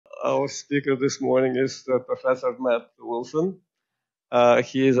Our speaker this morning is Professor Matt Wilson.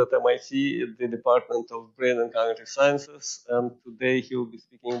 He is at MIT in the Department of Brain and Cognitive Sciences, and today he will be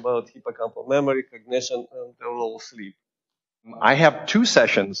speaking about hippocampal memory, cognition, and the role of sleep. I have two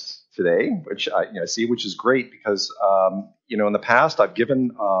sessions today, which I see, which is great because in the past I've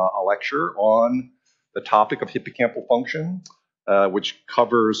given a lecture on the topic of hippocampal function, which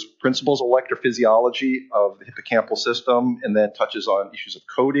covers principles of electrophysiology of the hippocampal system, and then touches on issues of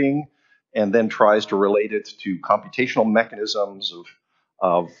coding, and then tries to relate it to computational mechanisms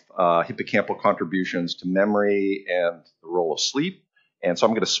of hippocampal contributions to memory and the role of sleep. And so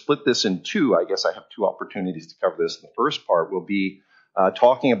I'm going to split this in two. I guess I have two opportunities to cover this. The first part will be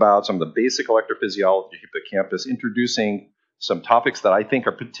talking about some of the basic electrophysiology of hippocampus, introducing some topics that I think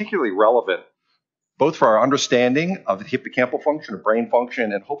are particularly relevant, both for our understanding of the hippocampal function, of brain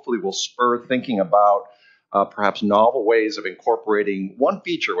function, and hopefully will spur thinking about perhaps novel ways of incorporating one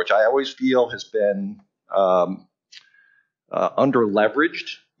feature, which I always feel has been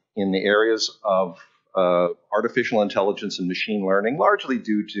under-leveraged in the areas of artificial intelligence and machine learning, largely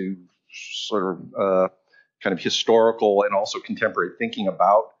due to sort of kind of historical and also contemporary thinking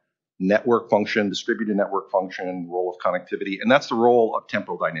about network function, distributed network function, role of connectivity, and that's the role of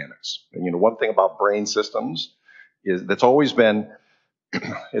temporal dynamics. And, one thing about brain systems is that's always been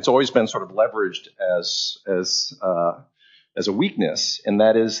it's always been sort of leveraged as a weakness, and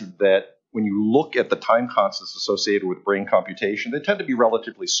that is that when you look at the time constants associated with brain computation, they tend to be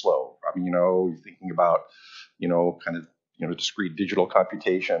relatively slow. I mean, you're thinking about, discrete digital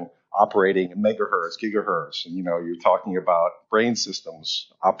computation operating in megahertz, gigahertz, and, you're talking about brain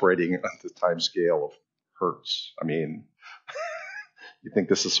systems operating at the time scale of hertz. I mean, you think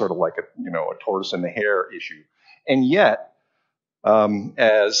this is sort of like a tortoise and the hare issue. And yet, when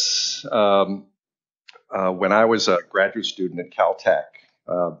I was a graduate student at Caltech,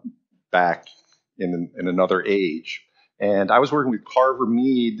 back in another age, and I was working with Carver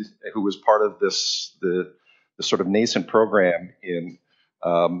Mead, who was part of the sort of nascent program in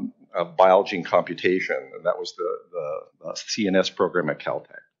biology and computation, and that was the CNS program at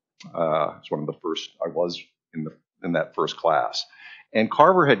Caltech. It's one of the first I was in that first class, and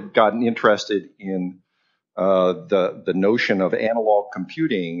Carver had gotten interested in the notion of analog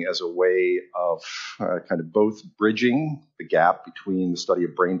computing as a way of kind of both bridging the gap between the study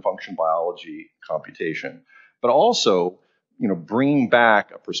of brain function biology computation, but also bringing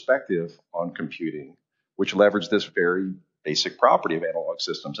back a perspective on computing which leverage this very basic property of analog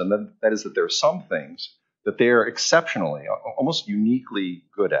systems, and that is that there are some things that they are exceptionally, almost uniquely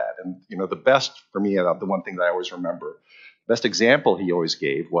good at. And the best for me, the one thing that I always remember, the best example he always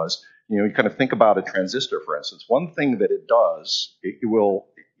gave was, you kind of think about a transistor, for instance. One thing that it does, it will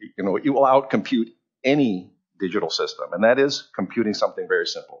outcompute any digital system, and that is computing something very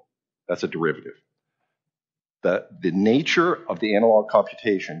simple. That's a derivative. The nature of the analog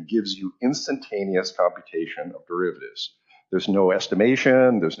computation gives you instantaneous computation of derivatives. There's no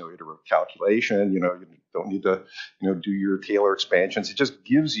estimation, there's no iterative calculation, you don't need to do your Taylor expansions. It just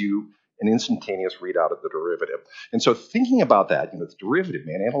gives you an instantaneous readout of the derivative. And so thinking about that, the derivative,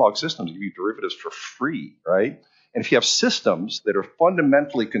 analog systems give you derivatives for free, right? And if you have systems that are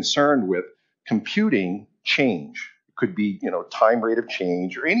fundamentally concerned with computing change, it could be, time rate of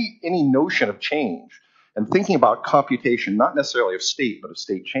change or any notion of change, and thinking about computation, not necessarily of state, but of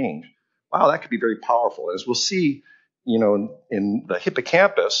state change, wow, that could be very powerful. As we'll see, in the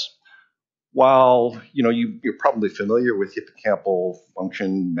hippocampus, while you're probably familiar with hippocampal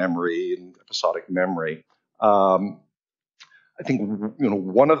function memory and episodic memory, I think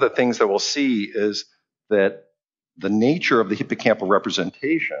one of the things that we'll see is that the nature of the hippocampal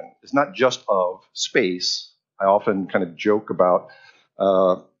representation is not just of space. I often kind of joke about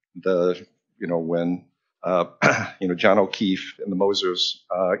when John O'Keefe and the Mosers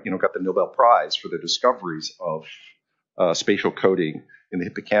got the Nobel Prize for their discoveries of spatial coding in the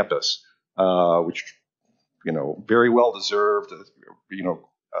hippocampus, which very well deserved,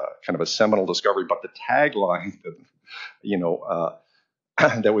 kind of a seminal discovery. But the tagline that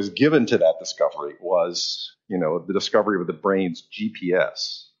that was given to that discovery was the discovery of the brain's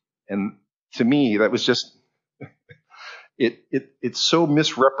GPS. And to me, that was just it so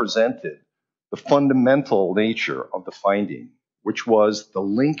misrepresented the fundamental nature of the finding, which was the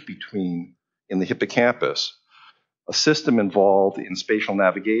link between, in the hippocampus, a system involved in spatial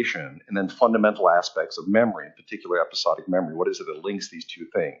navigation, and then fundamental aspects of memory, in particular episodic memory. What is it that links these two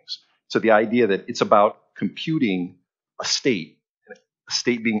things? So the idea that it's about computing a state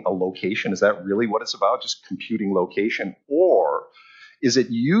being a location, is that really what it's about, just computing location? Or is it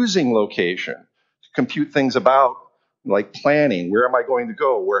using location to compute things about like planning. Where am I going to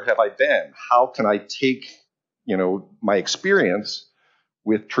go? Where have I been? How can I take, my experience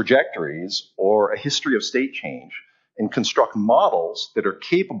with trajectories or a history of state change and construct models that are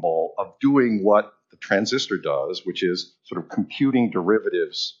capable of doing what the transistor does, which is sort of computing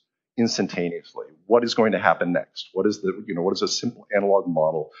derivatives instantaneously. What is going to happen next? What is a simple analog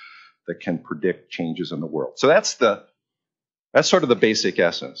model that can predict changes in the world? So that's sort of the basic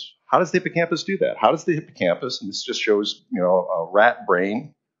essence. How does the hippocampus do that? How does the hippocampus, and this just shows, a rat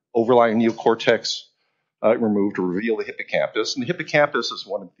brain, overlying neocortex removed to reveal the hippocampus. And the hippocampus is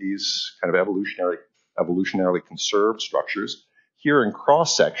one of these kind of evolutionarily conserved structures. Here in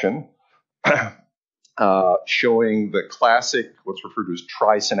cross-section, showing the classic, what's referred to as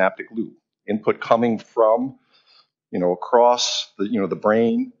trisynaptic loop. Input coming from, across the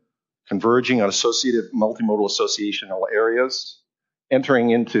brain, converging on associative multimodal associational areas,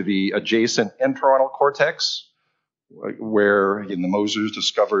 entering into the adjacent entorhinal cortex, where the Mosers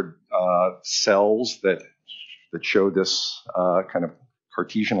discovered cells that show this kind of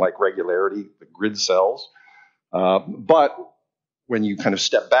Cartesian-like regularity, the grid cells. But when you kind of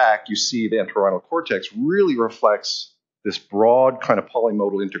step back, you see the entorhinal cortex really reflects this broad kind of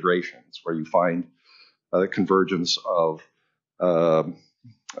polymodal integrations, where you find the convergence of kind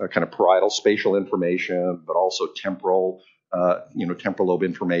of parietal spatial information, but also temporal lobe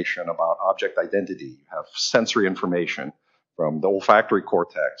information about object identity. You have sensory information from the olfactory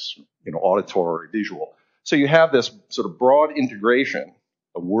cortex, auditory, visual. So you have this sort of broad integration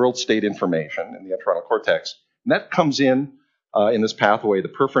of world state information in the entorhinal cortex. And that comes in this pathway, the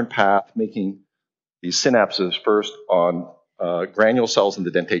perforant path, making these synapses first on granule cells in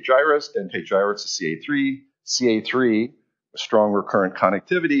the dentate gyrus. Dentate gyrus is CA3. CA3, a strong recurrent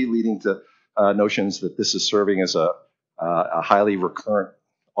connectivity, leading to notions that this is serving as a highly recurrent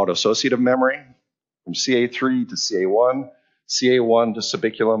autoassociative memory. From CA3 to CA1, CA1 to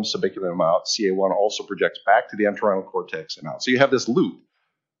subiculum, subiculum out. CA1 also projects back to the entorhinal cortex and out. So you have this loop.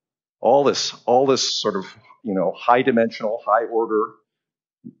 All this sort of, high dimensional, high order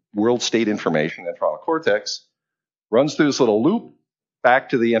world state information, entorhinal cortex, runs through this little loop back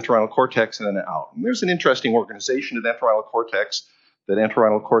to the entorhinal cortex and then out. And there's an interesting organization of the entorhinal cortex. The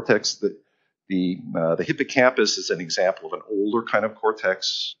hippocampus is an example of an older kind of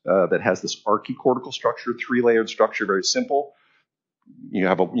cortex that has this archicortical structure, three-layered structure, very simple. You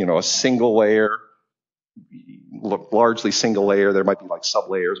have a single layer, largely single layer. There might be like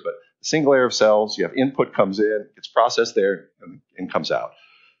sublayers, but a single layer of cells. You have input comes in, it's processed there, and comes out.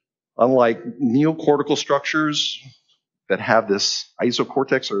 Unlike neocortical structures that have this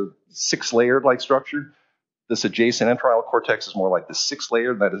isocortex or six-layered like structure, this adjacent entorhinal cortex is more like the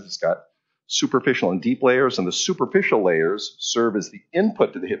six-layered. That is, it's got superficial and deep layers, and the superficial layers serve as the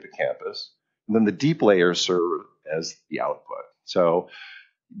input to the hippocampus, and then the deep layers serve as the output. So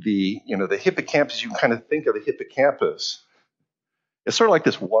the hippocampus, you can kind of think of the hippocampus, it's sort of like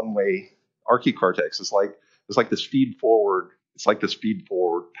this one-way archicortex. It's like this feed-forward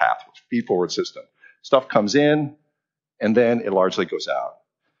path, feed-forward system. Stuff comes in, and then it largely goes out.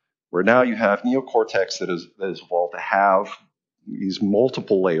 Where now you have neocortex that has evolved to have these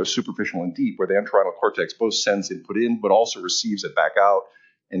multiple layers, superficial and deep, where the entorhinal cortex both sends input in, but also receives it back out,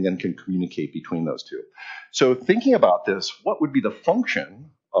 and then can communicate between those two. So thinking about this, what would be the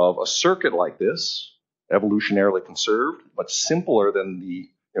function of a circuit like this, evolutionarily conserved, but simpler than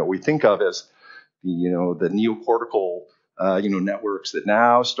we think of as the neocortical networks that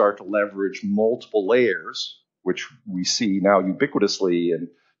now start to leverage multiple layers, which we see now ubiquitously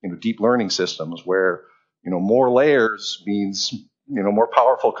in deep learning systems, where more layers means more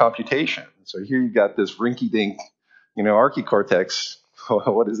powerful computation. So here you've got this rinky-dink archicortex.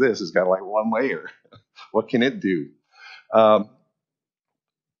 What is this? It's got like one layer. What can it do?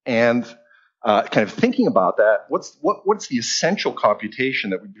 And kind of thinking about that, what's the essential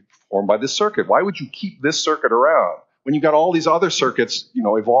computation that would be performed by this circuit? Why would you keep this circuit around when you've got all these other circuits,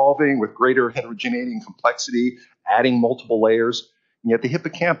 evolving with greater heterogeneity and complexity, adding multiple layers, and yet the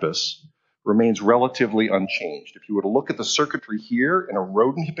hippocampus remains relatively unchanged? If you were to look at the circuitry here in a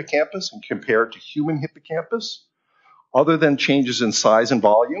rodent hippocampus and compare it to human hippocampus, other than changes in size and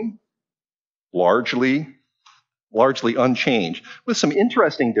volume, largely unchanged, with some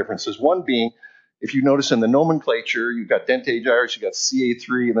interesting differences. One being, if you notice in the nomenclature, you've got dentate gyrus, you've got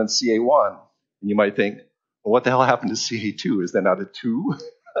CA3 and then CA1. And you might think, well, what the hell happened to CA2? Is there not a 2?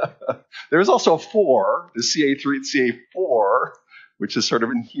 There's also a 4, the CA3 and CA4, which is sort of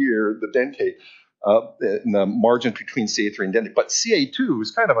in here, the dentate, in the margin between CA3 and dentate. But CA2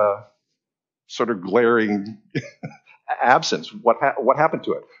 is kind of a sort of glaring absence. What happened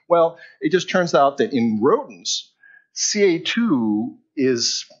to it? Well, it just turns out that in rodents, CA2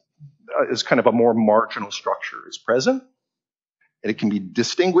 is kind of a more marginal structure. It's present, and it can be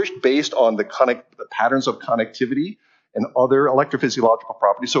distinguished based on the patterns of connectivity and other electrophysiological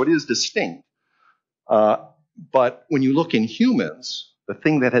properties, so it is distinct. But when you look in humans, the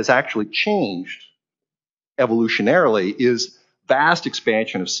thing that has actually changed evolutionarily is vast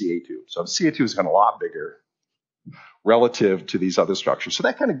expansion of CA2. So CA2 has gotten a lot bigger relative to these other structures. So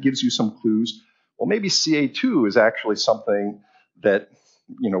that kind of gives you some clues. Well, maybe CA2 is actually something that,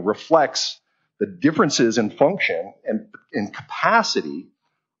 reflects the differences in function and in capacity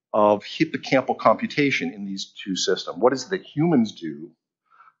of hippocampal computation in these two systems. What is it that humans do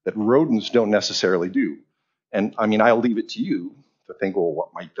that rodents don't necessarily do? And I mean, I'll leave it to you to think, well,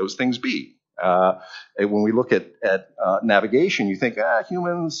 what might those things be? When we look at navigation, you think,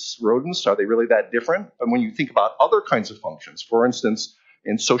 humans, rodents, are they really that different? But when you think about other kinds of functions, for instance,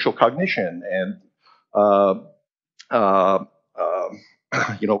 in social cognition and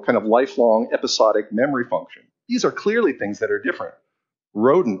kind of lifelong episodic memory function, these are clearly things that are different.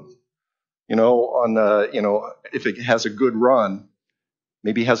 Rodent, if it has a good run,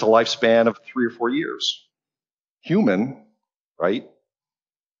 maybe has a lifespan of 3 or 4 years. Human, right?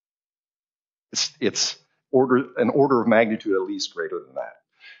 It's an order of magnitude at least greater than that.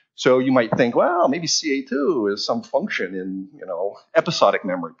 So you might think, well, maybe CA2 is some function in, episodic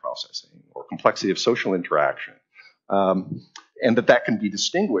memory processing or complexity of social interaction, and that can be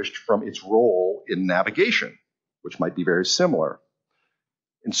distinguished from its role in navigation, which might be very similar.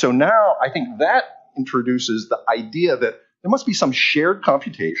 And so now I think that introduces the idea that there must be some shared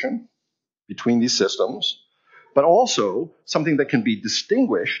computation between these systems, but also something that can be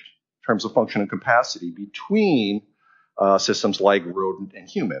distinguished in terms of function and capacity between systems like rodent and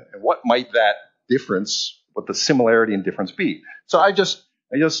human. And what might that difference, what the similarity and difference be? So I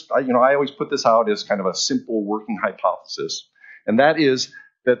always put this out as kind of a simple working hypothesis, and that is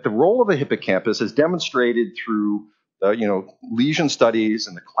that the role of the hippocampus is demonstrated through lesion studies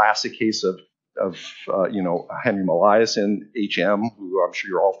in the classic case of Henry Meliasen, HM, who I'm sure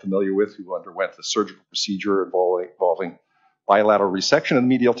you're all familiar with, who underwent the surgical procedure involving bilateral resection of the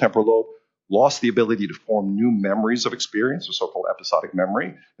medial temporal lobe, lost the ability to form new memories of experience, or so-called episodic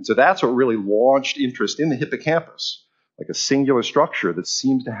memory. And so that's what really launched interest in the hippocampus, like a singular structure that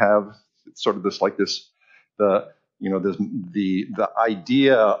seems to have sort of the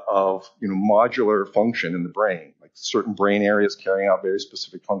idea of modular function in the brain, like certain brain areas carrying out very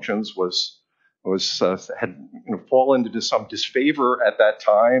specific functions had fallen into some disfavor at that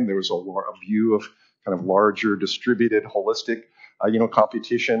time. There was a view of kind of larger, distributed, holistic,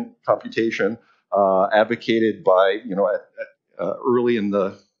 computation advocated by early in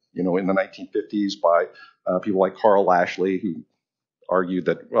the in the 1950s by people like Carl Lashley, who argued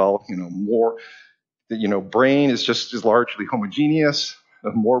that brain is largely homogeneous.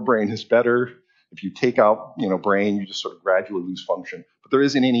 More brain is better. If you take out brain, you just sort of gradually lose function. But there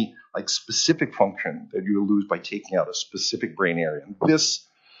isn't any specific function that you lose by taking out a specific brain area. And this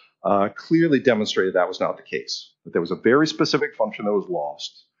clearly demonstrated that was not the case. That there was a very specific function that was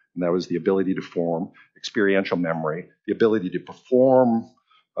lost, and that was the ability to form experiential memory, the ability to perform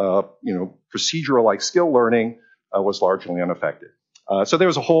procedural-like skill learning was largely unaffected. So there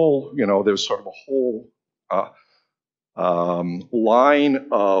was a whole, line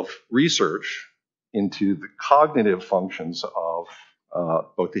of research into the cognitive functions of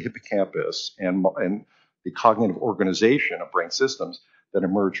both the hippocampus and the cognitive organization of brain systems that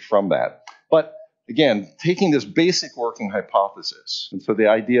emerged from that. But again, taking this basic working hypothesis, and so the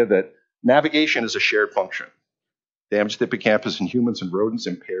idea that navigation is a shared function. Damage to the hippocampus in humans and rodents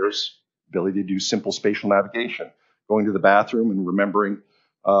impairs ability to do simple spatial navigation, going to the bathroom and remembering,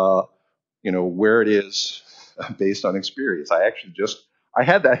 where it is based on experience. I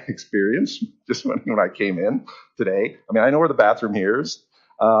had that experience just when I came in today. I mean, I know where the bathroom here is,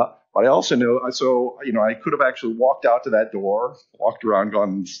 but I also know, I could have actually walked out to that door, walked around,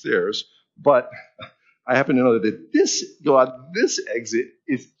 gone stairs, but I happen to know that this exit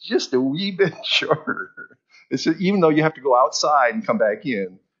is just a wee bit shorter. It's just, even though you have to go outside and come back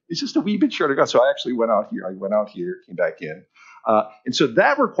in, it's just a wee bit shorter. So I actually went out here, came back in. And so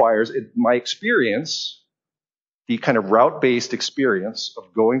that requires, in my experience, the kind of route-based experience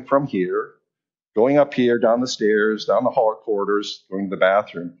of going from here, going up here, down the stairs, down the hall corridors, going to the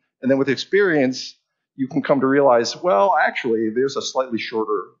bathroom. And then with experience, you can come to realize, well, actually, there's a slightly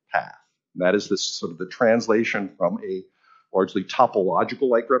shorter path. And that is this sort of the translation from a largely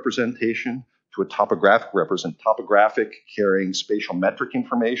topological-like representation to a topographic carrying spatial metric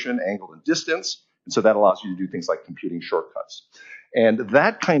information, angle and distance. And so that allows you to do things like computing shortcuts. And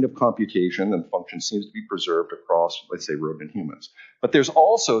that kind of computation and function seems to be preserved across, let's say, rodent humans. But there's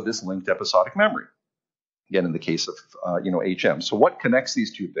also this linked episodic memory, again, in the case of HM. So what connects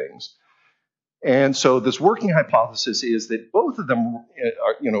these two things? And so this working hypothesis is that both of them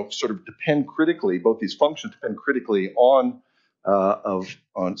are, sort of depend critically, both these functions depend critically on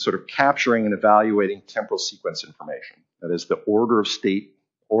sort of capturing and evaluating temporal sequence information. That is the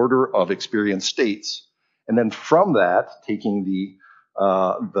order of experience states. And then from that, taking the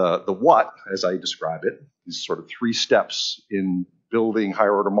what, as I describe it, these sort of three steps in building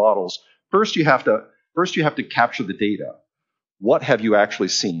higher order models. First, you have to capture the data. What have you actually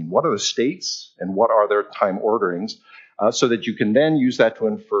seen? What are the states and what are their time orderings? So that you can then use that to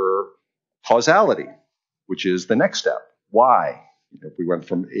infer causality, which is the next step. Why? If we went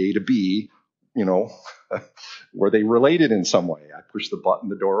from A to B, were they related in some way? I push the button,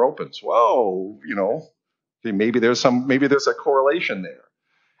 the door opens. Whoa, maybe there's a correlation there.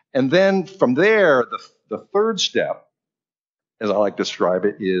 And then from there, the third step, as I like to describe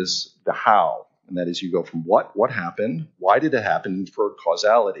it, is the how. And that is you go from what happened, why did it happen, for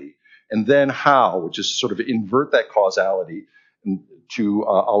causality, and then how, which is sort of invert that causality to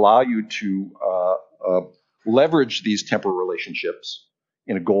allow you to leverage these temporal relationships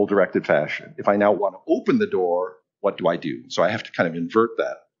in a goal-directed fashion. If I now want to open the door, what do I do? So I have to kind of invert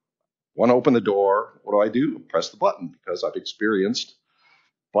that. Want to open the door, what do? Press the button, because I've experienced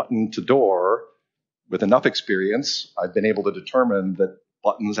button to door. With enough experience, I've been able to determine that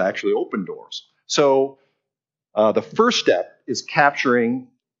buttons actually open doors. So the first step is capturing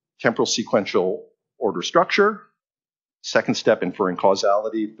temporal sequential order structure. Second step, inferring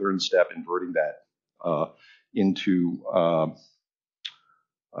causality. Third step, inverting that into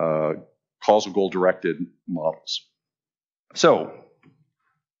causal goal-directed models. So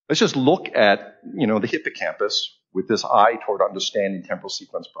let's just look at the hippocampus with this eye toward understanding temporal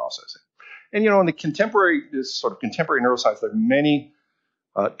sequence processing. And in the contemporary neuroscience, there are many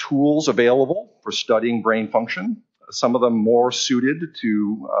tools available for studying brain function. Some of them more suited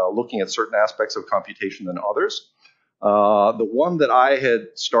to looking at certain aspects of computation than others. The one that I had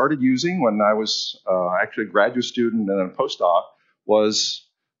started using when I was actually a graduate student and a postdoc was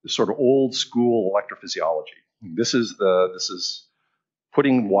the sort of old school electrophysiology. This is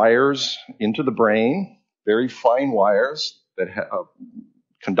putting wires into the brain, very fine wires that have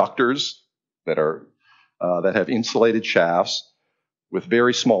conductors that have insulated shafts with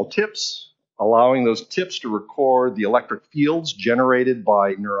very small tips, allowing those tips to record the electric fields generated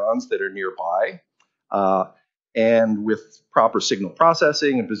by neurons that are nearby. And with proper signal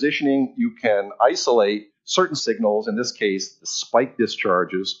processing and positioning, you can isolate certain signals, in this case, the spike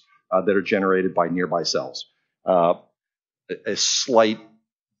discharges that are generated by nearby cells. A slight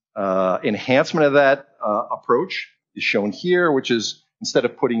enhancement of that approach is shown here, which is instead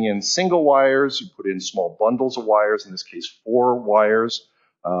of putting in single wires, you put in small bundles of wires, in this case 4 wires,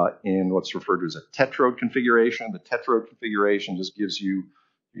 in what's referred to as a tetrode configuration. The tetrode configuration just gives you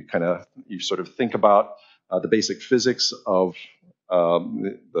sort of think about the basic physics of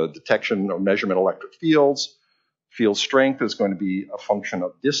the detection or measurement of electric fields. Field strength is going to be a function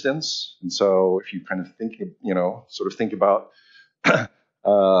of distance. And so if you kind of think about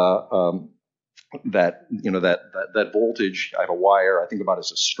that voltage, I have a wire, I think about it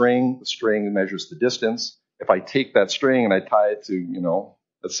as a string. The string measures the distance. If I take that string and I tie it to,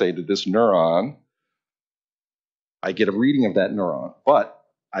 let's say to this neuron, I get a reading of that neuron. But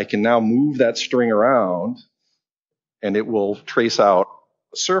I can now move that string around and it will trace out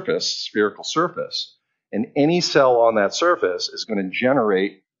a spherical surface. And any cell on that surface is going to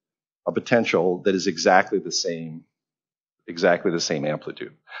generate a potential that is exactly the same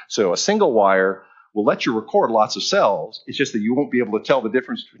amplitude. So a single wire will let you record lots of cells. It's just that you won't be able to tell the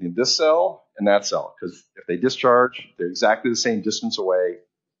difference between this cell and that cell, because if they discharge, they're exactly the same distance away.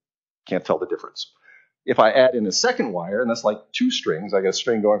 Can't tell the difference. If I add in a second wire, and that's like 2 strings, I get a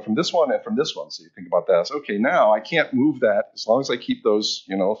string going from this one and from this one. So you think about that as, okay, now I can't move that as long as I keep those,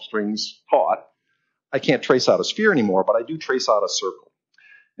 strings taut. I can't trace out a sphere anymore, but I do trace out a circle.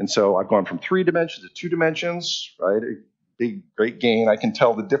 And so I've gone from 3 dimensions to 2 dimensions, right? A big, great gain. I can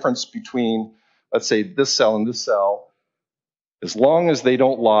tell the difference between, let's say, this cell and this cell, as long as they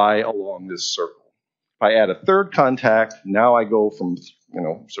don't lie along this circle. If I add a third contact, now I go from,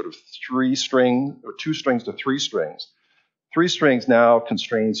 sort of 2 strings to 3 strings. 3 strings now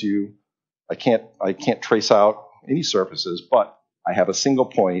constrains you. I can't trace out any surfaces, but I have a single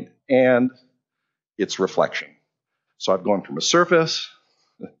point and its reflection. So I've gone from a surface,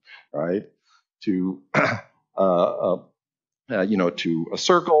 right, to to a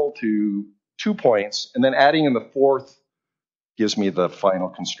circle, to 2 points, and then adding in the fourth gives me the final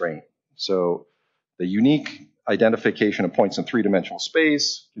constraint. So the unique identification of points in three-dimensional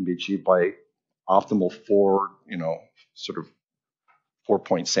space can be achieved by optimal sort of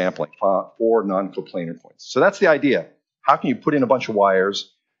 4-point sampling, 4 non-coplanar points. So that's the idea. How can you put in a bunch of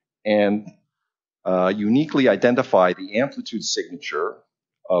wires and uniquely identify the amplitude signature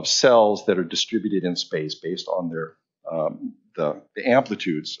of cells that are distributed in space based on their the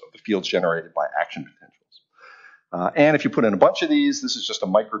amplitudes of the fields generated by action potentials. And if you put in a bunch of these, this is just a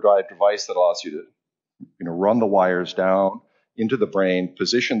microdrive device that allows you to run the wires down into the brain,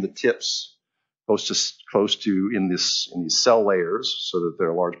 position the tips close to in these cell layers so that there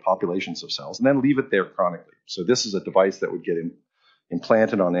are large populations of cells, and then leave it there chronically. So this is a device that would get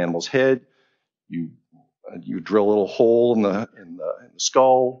implanted on an animal's head. You drill a little hole in the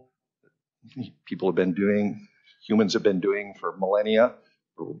skull. Humans have been doing for millennia,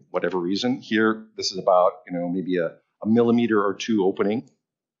 for whatever reason. Here, this is about maybe a millimeter or two opening.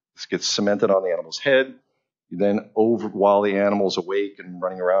 This gets cemented on the animal's head. You then, while the animal's awake and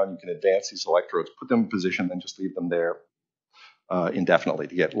running around, you can advance these electrodes, put them in position, then just leave them there indefinitely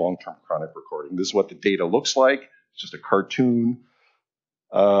to get long-term chronic recording. This is what the data looks like. It's just a cartoon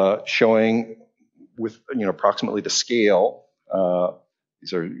showing with approximately the scale.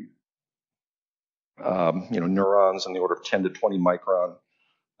 These are neurons in the order of 10 to 20 micron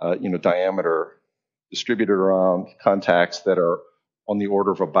diameter, distributed around contacts that are on the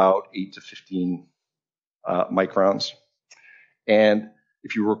order of about 8 to 15 microns. And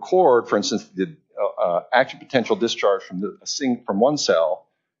if you record, for instance, the action potential discharge from one cell,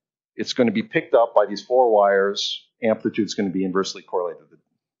 it's going to be picked up by these 4 wires. Amplitude is going to be inversely correlated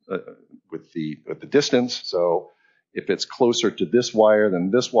with the distance. So if it's closer to this wire than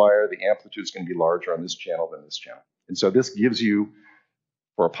this wire, the amplitude is going to be larger on this channel than this channel. And so this gives you,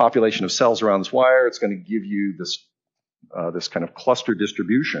 for a population of cells around this wire, it's going to give you this kind of cluster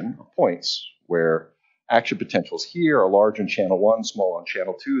distribution of points where action potentials here are large in channel 1, small on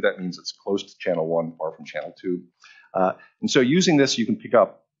channel 2. That means it's close to channel 1, far from channel 2. And so using this, you can pick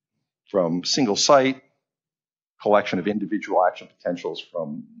up from single site collection of individual action potentials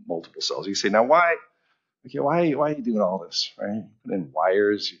from multiple cells. You say, now why are you doing all this? Right? You put in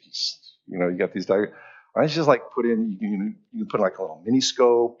wires, you got these diagrams. Why don't you just put in, you can put in a little mini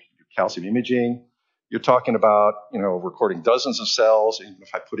scope, calcium imaging. You're talking about, recording dozens of cells. Even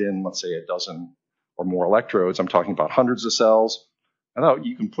if I put in, let's say, a dozen or more electrodes, I'm talking about hundreds of cells. I know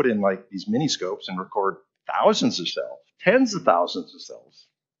you can put in these mini scopes and record thousands of cells, tens of thousands of cells.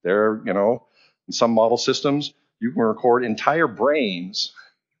 There, in some model systems, you can record entire brains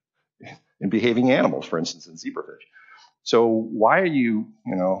in behaving animals, for instance, in zebrafish. So why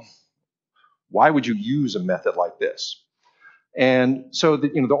would you use a method like this? And so there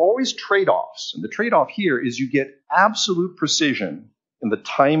are always trade-offs. And the trade-off here is you get absolute precision in the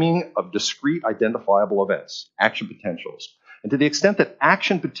timing of discrete identifiable events, action potentials. And to the extent that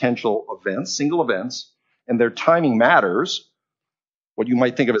action potential events, single events, and their timing matters, what you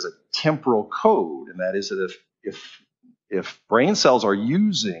might think of as a temporal code, and that is that if brain cells are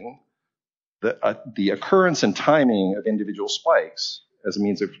using the occurrence and timing of individual spikes as a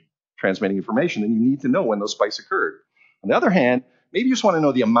means of transmitting information, then you need to know when those spikes occurred. On the other hand, maybe you just want to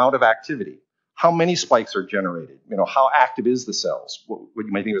know the amount of activity. How many spikes are generated? How active is the cells? What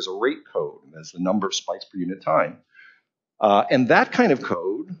you might think of as a rate code, and that's the number of spikes per unit time. And that kind of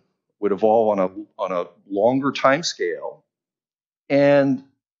code would evolve on a longer time scale, and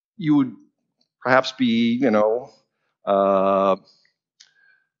you would perhaps be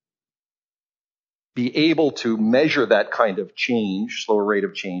able to measure that kind of change, slower rate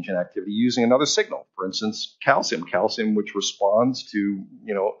of change in activity using another signal. For instance, calcium, which responds to,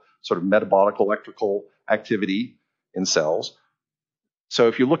 sort of metabolic electrical activity in cells. So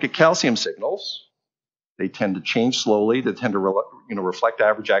if you look at calcium signals, they tend to change slowly. They tend to reflect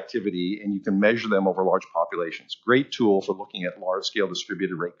average activity, and you can measure them over large populations. Great tool for looking at large-scale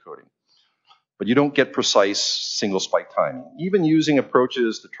distributed rate coding. But you don't get precise single spike timing. Even using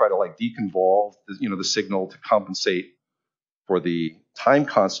approaches to try to deconvolve the signal to compensate for the time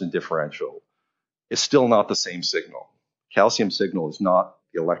constant differential is still not the same signal. Calcium signal is not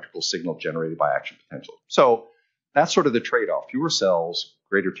the electrical signal generated by action potential. So that's sort of the trade-off. Fewer cells,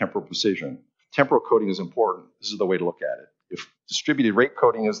 greater temporal precision. Temporal coding is important. This is the way to look at it. If distributed rate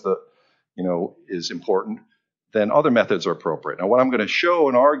coding is important, then other methods are appropriate. Now, what I'm going to show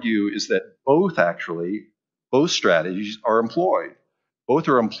and argue is that both strategies are employed. Both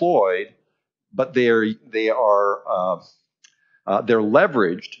are employed, but they're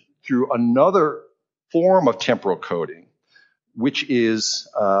leveraged through another form of temporal coding which is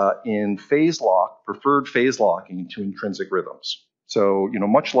in preferred phase locking to intrinsic rhythms. So,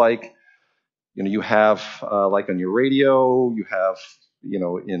 much like, you have, like on your radio, you have,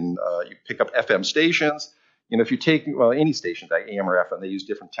 you pick up FM stations. If you take any station, like AM or FM, they use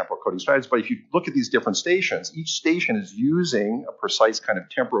different temporal coding strategies. But if you look at these different stations, each station is using a precise kind of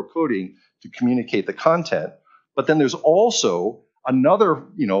temporal coding to communicate the content. But then there's also another,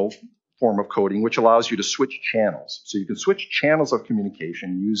 form of coding which allows you to switch channels. So you can switch channels of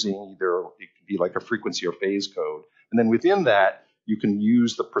communication using either, it could be like a frequency or phase code. And then within that, you can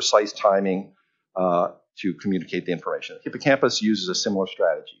use the precise timing to communicate the information. Hippocampus uses a similar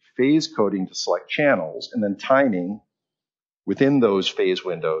strategy, phase coding to select channels, and then timing within those phase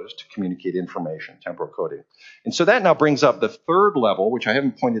windows to communicate information, temporal coding. And so that now brings up the third level, which I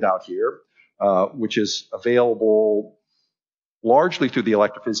haven't pointed out here, which is available largely through the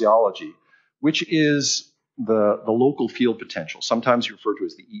electrophysiology, which is the local field potential, sometimes referred to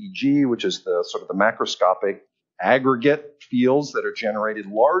as the EEG, which is the sort of the macroscopic aggregate fields that are generated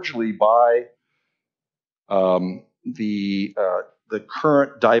largely by the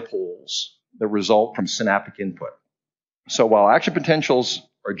current dipoles that result from synaptic input. So while action potentials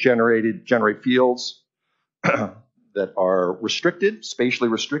are generate fields that are restricted, spatially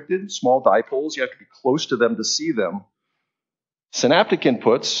restricted, small dipoles, you have to be close to them to see them. Synaptic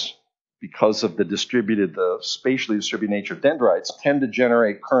inputs, because of the spatially distributed nature of dendrites, tend to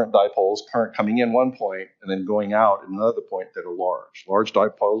generate current dipoles, current coming in one point and then going out at another point that are large. Large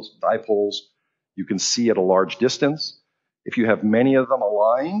dipoles you can see at a large distance. If you have many of them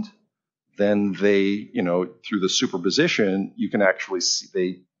aligned, then they, through the superposition, you can actually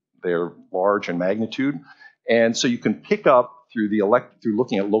see they're large in magnitude. And so you can pick up through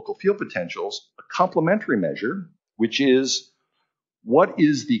looking at local field potentials, a complementary measure, which is what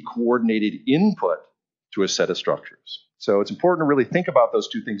is the coordinated input to a set of structures. So it's important to really think about those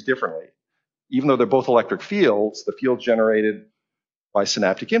two things differently. Even though they're both electric fields, the fields generated by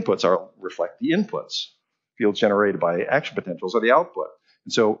synaptic inputs reflect the inputs. Fields generated by action potentials are the output.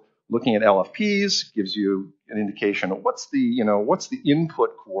 And so looking at LFPs gives you an indication of what's the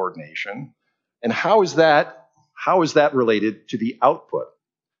input coordination and how is that related to the output.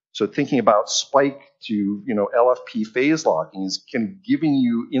 So thinking about spike to LFP phase locking is giving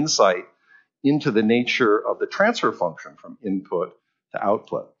you insight into the nature of the transfer function from input to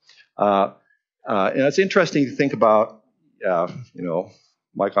output. And it's interesting to think about,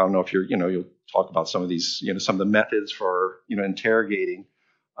 Mike, I don't know if you'll talk about some of these, some of the methods for, interrogating,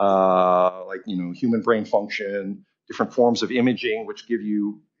 human brain function, different forms of imaging, which give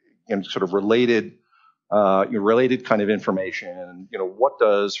you, sort of related kind of information. What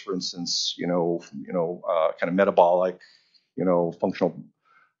does, for instance, kind of metabolic, functional,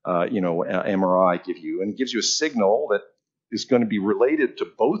 MRI give you? And it gives you a signal that is going to be related to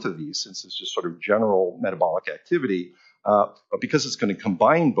both of these, since it's just sort of general metabolic activity. But because it's going to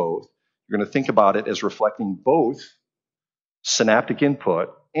combine both, you're going to think about it as reflecting both synaptic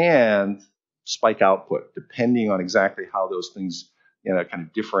input and spike output, depending on exactly how those things, kind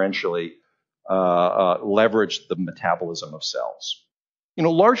of differentially leverage the metabolism of cells.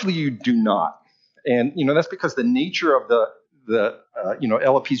 Largely you do not. And, that's because the nature of the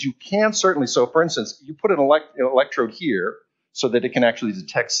LFPs, you can certainly, so for instance, you put an electrode here so that it can actually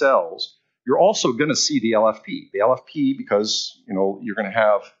detect cells. You're also going to see the LFP. The LFP, because, you're going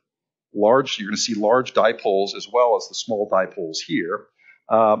to see large dipoles as well as the small dipoles here.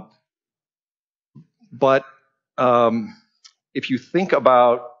 But if you think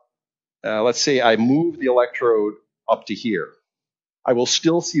about, let's say I move the electrode up to here, I will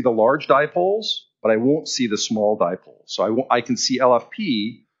still see the large dipoles, but I won't see the small dipoles. So I can see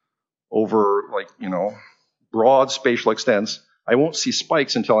LFP over broad spatial extents. I won't see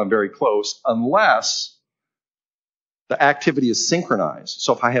spikes until I'm very close, unless the activity is synchronized.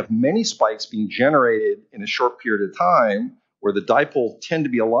 So if I have many spikes being generated in a short period of time where the dipoles tend to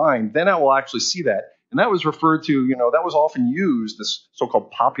be aligned, then I will actually see that. And that was referred to, that was often used, this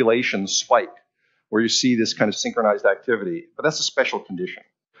so-called population spike, where you see this kind of synchronized activity. But that's a special condition.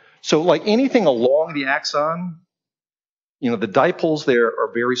 So like anything along the axon, the dipoles there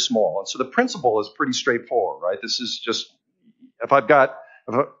are very small. And so the principle is pretty straightforward, right? This is just,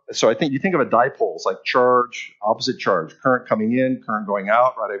 so I think you think of a dipole, it's like charge, opposite charge, current coming in, current going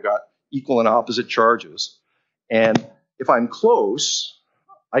out, right? I've got equal and opposite charges. And if I'm close,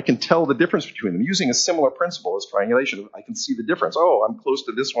 I can tell the difference between them. Using a similar principle as triangulation, I can see the difference. Oh, I'm close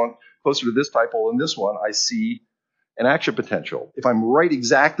to this one, closer to this dipole than this one, I see an action potential. If I'm right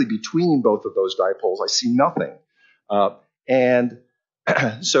exactly between both of those dipoles, I see nothing. And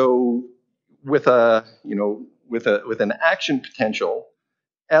so with with an action potential,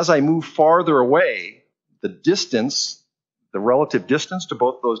 as I move farther away, the distance, the relative distance to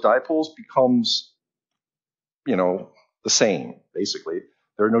both those dipoles becomes, the same, basically.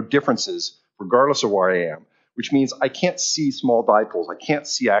 There are no differences regardless of where I am, which means I can't see small dipoles. I can't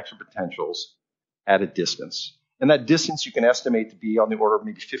see action potentials at a distance. And that distance you can estimate to be on the order of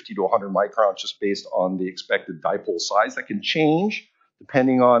maybe 50 to 100 microns just based on the expected dipole size. That can change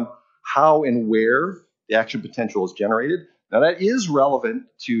depending on how and where the action potential is generated. Now, that is relevant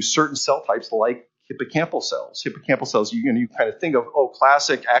to certain cell types like hippocampal cells. Hippocampal cells, you kind of think of,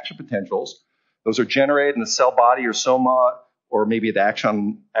 classic action potentials. Those are generated in the cell body or soma, or maybe the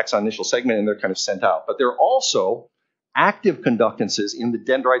axon initial segment, and they're kind of sent out. But there are also active conductances in the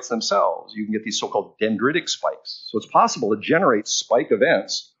dendrites themselves. You can get these so-called dendritic spikes. So it's possible to generate spike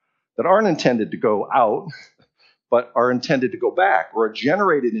events that aren't intended to go out, but are intended to go back, or are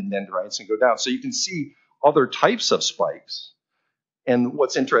generated in dendrites and go down. So you can see other types of spikes. And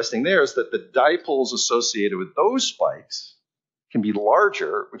what's interesting there is that the dipoles associated with those spikes can be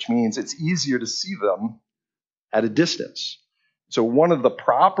larger, which means it's easier to see them at a distance. So one of the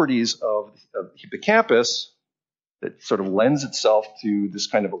properties of hippocampus that sort of lends itself to this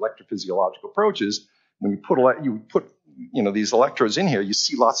kind of electrophysiological approach is when you put these electrodes in here, you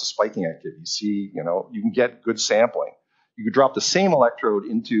see lots of spiking activity. You see, you can get good sampling. You could drop the same electrode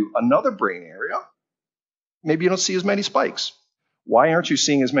into another brain area. Maybe you don't see as many spikes. Why aren't you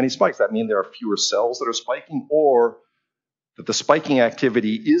seeing as many spikes? That means there are fewer cells that are spiking, or that the spiking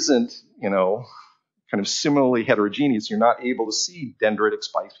activity isn't, kind of similarly heterogeneous. You're not able to see dendritic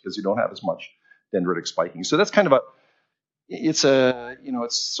spikes because you don't have as much dendritic spiking. So that's kind of it's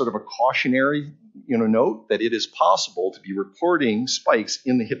sort of a cautionary, note that it is possible to be reporting spikes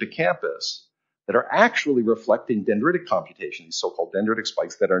in the hippocampus that are actually reflecting dendritic computation, these so-called dendritic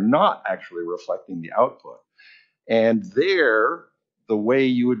spikes that are not actually reflecting the output. And there, the way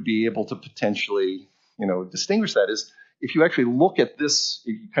you would be able to potentially, distinguish that is if you actually look at this,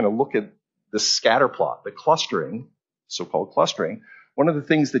 you kind of look at the scatter plot, the clustering, so-called clustering. One of the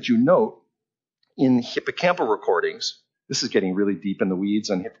things that you note in hippocampal recordings, this is getting really deep in the weeds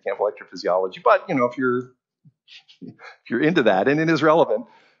on hippocampal electrophysiology, but if you're into that, and it is relevant,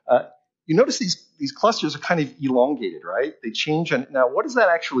 you notice these clusters are kind of elongated, right? They change. Now, what does that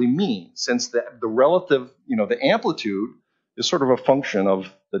actually mean? Since the relative, the amplitude is sort of a function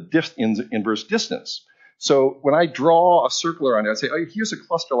of the inverse distance. So when I draw a circle around it, I say, here's a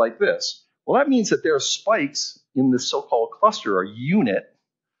cluster like this. Well, that means that there are spikes in this so-called cluster or unit.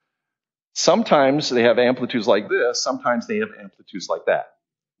 Sometimes they have amplitudes like this. Sometimes they have amplitudes like that.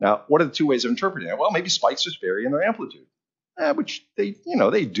 Now, what are the two ways of interpreting it? Well, maybe spikes just vary in their amplitude, which they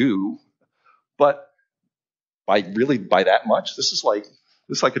do. But by that much, this is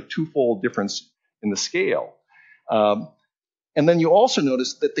like a twofold difference in the scale. And then you also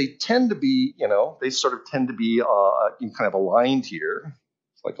notice that they tend to be, they sort of tend to be kind of aligned here.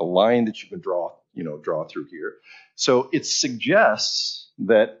 It's like a line that you can draw through here. So it suggests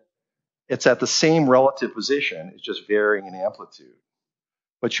that it's at the same relative position. It's just varying in amplitude.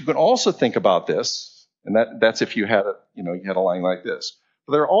 But you can also think about this, and that's if you had a line like this.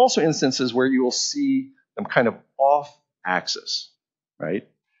 But there are also instances where you will see them kind of off axis, right?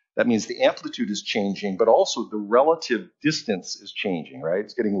 That means the amplitude is changing, but also the relative distance is changing, right?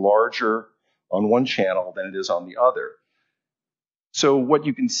 It's getting larger on one channel than it is on the other. So what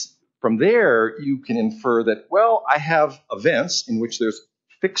you can, from there, you can infer that, well, I have events in which there's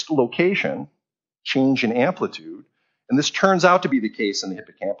fixed location, change in amplitude, and this turns out to be the case in the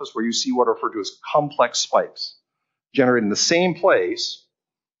hippocampus, where you see what are referred to as complex spikes, generated in the same place,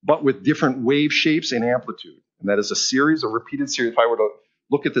 but with different wave shapes and amplitude. And that is a series, a repeated series. If I were to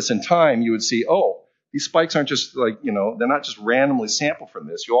look at this in time, you would see, these spikes aren't just they're not just randomly sampled from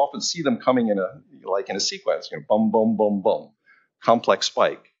this. You'll often see them coming in a sequence, bum, bum, bum, bum, complex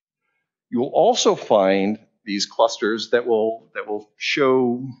spike. You will also find these clusters that will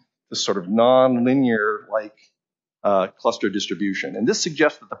show this sort of non-linear cluster distribution. And this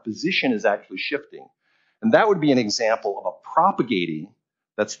suggests that the position is actually shifting. And that would be an example of a propagating,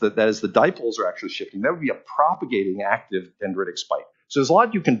 that is the dipoles are actually shifting. That would be a propagating active dendritic spike. So there's a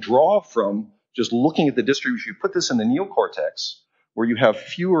lot you can draw from just looking at the distribution. You put this in the neocortex, where you have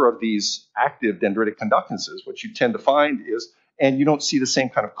fewer of these active dendritic conductances. What you tend to find is, and you don't see the same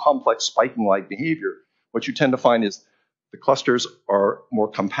kind of complex spiking-like behavior, what you tend to find is the clusters are more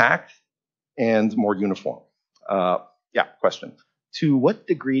compact and more uniform. Question. To what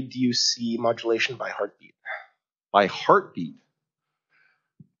degree do you see modulation by heartbeat? By heartbeat?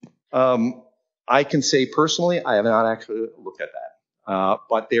 I can say personally, I have not actually looked at that.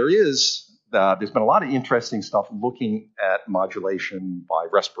 But there is there's been a lot of interesting stuff looking at modulation by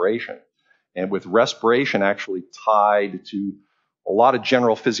respiration, and with respiration actually tied to a lot of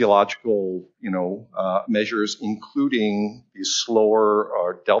general physiological, measures, including these slower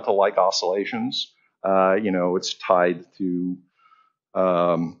or delta-like oscillations. It's tied to,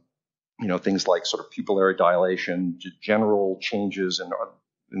 things like sort of pupillary dilation, general changes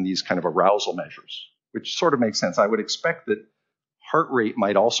in these kind of arousal measures, which sort of makes sense. I would expect that heart rate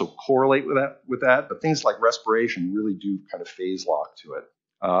might also correlate with that, but things like respiration really do kind of phase lock to it.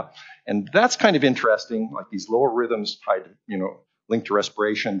 And that's kind of interesting, like these lower rhythms tied to, linked to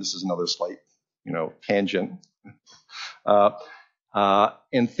respiration. This is another slight, tangent.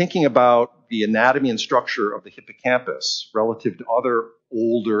 And thinking about the anatomy and structure of the hippocampus relative to other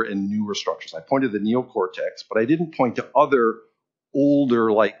older and newer structures. I pointed to the neocortex, but I didn't point to other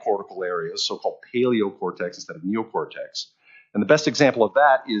older like cortical areas, so-called paleocortex instead of neocortex. And the best example of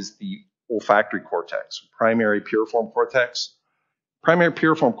that is the olfactory cortex, primary piriform cortex. Primary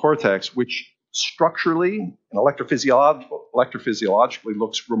piriform cortex, which structurally and electrophysiologically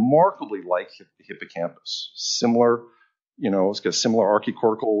looks remarkably like the hippocampus. Similar, it's got a similar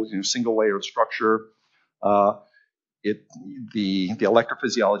archicortical, single layered structure. The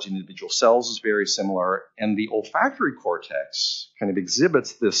electrophysiology in individual cells is very similar, and the olfactory cortex kind of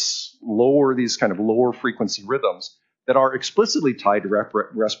exhibits these kind of lower frequency rhythms that are explicitly tied to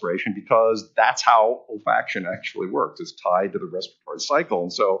respiration, because that's how olfaction actually works. It's tied to the respiratory cycle.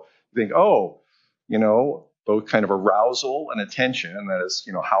 And so you think, both kind of arousal and attention, that is,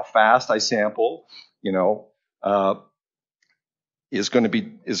 how fast I sample, is going to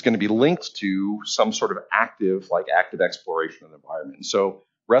be linked to some sort of active exploration of the environment. And so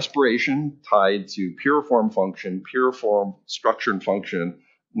respiration tied to piriform function, piriform structure and function,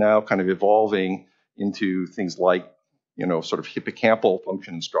 now kind of evolving into things like, sort of hippocampal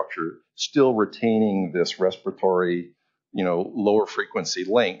function and structure, still retaining this respiratory, lower frequency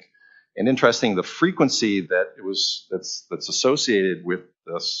link. And interesting, the frequency that's associated with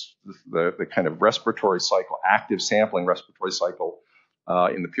the kind of respiratory cycle, active sampling respiratory cycle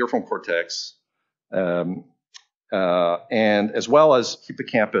in the piriform cortex, and as well as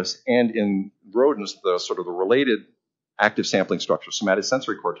hippocampus, and in rodents, the sort of the related active sampling structure,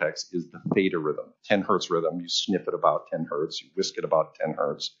 somatosensory cortex, is the theta rhythm, 10 hertz rhythm. You sniff it about 10 hertz, you whisk it about 10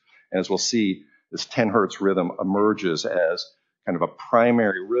 hertz. And as we'll see, this 10 hertz rhythm emerges as kind of a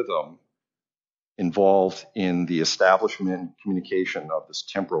primary rhythm involved in the establishment and communication of this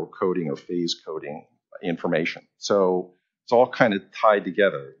temporal coding or phase coding information. So it's all kind of tied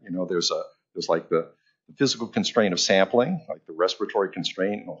together. There's like the physical constraint of sampling, like the respiratory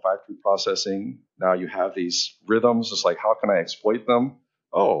constraint and olfactory processing. Now you have these rhythms. It's like, how can I exploit them?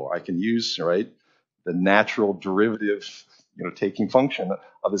 Oh, I can use, the natural derivative, taking function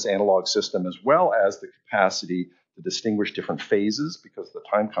of this analog system, as well as the capacity to distinguish different phases because of the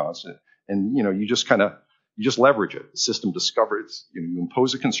time constant. And, you just leverage it. The system discovers, you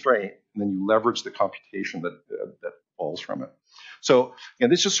impose a constraint, and then you leverage the computation that falls from it. So,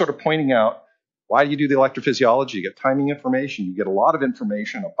 this is just sort of pointing out, why do you do the electrophysiology? You get timing information. You get a lot of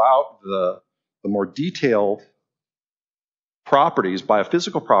information about the more detailed properties,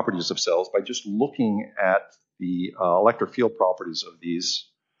 biophysical properties of cells, by just looking at the electric field properties of these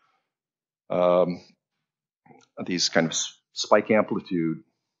kind of spike amplitude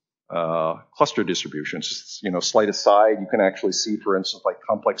cluster distributions. Slight aside, you can actually see, for instance, like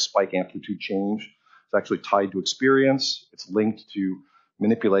complex spike amplitude change. It's actually tied to experience. It's linked to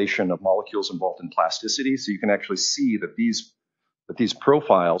manipulation of molecules involved in plasticity. So you can actually see that these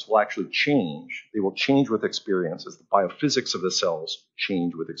profiles will actually change. They will change with experience as the biophysics of the cells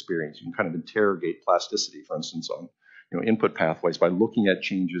change with experience. You can kind of interrogate plasticity, for instance, on input pathways by looking at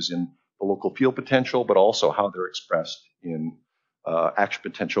changes in the local field potential, but also how they're expressed in action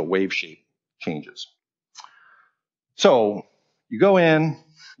potential wave shape changes. So you go in,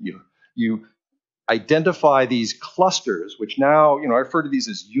 you identify these clusters, which now, I refer to these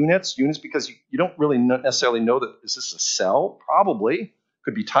as units because you don't really necessarily know that is this a cell? Probably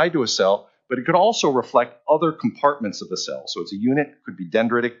could be tied to a cell, but it could also reflect other compartments of the cell. So it's a unit, could be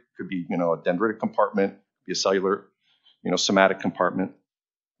dendritic, could be, a dendritic compartment, could be a cellular, somatic compartment.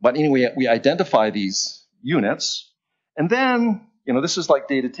 But anyway, we identify these units, and then, this is like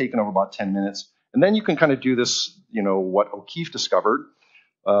data taken over about 10 minutes. And then you can kind of do this, what O'Keefe discovered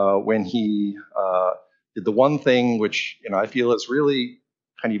when he did the one thing which, I feel is really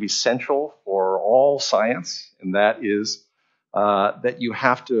kind of essential for all science, and that is that you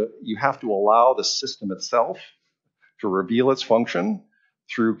have to allow the system itself to reveal its function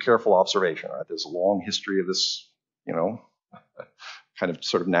through careful observation. Right? There's a long history of this, kind of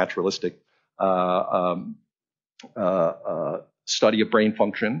sort of naturalistic study of brain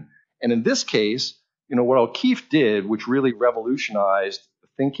function. And in this case, what O'Keefe did, which really revolutionized the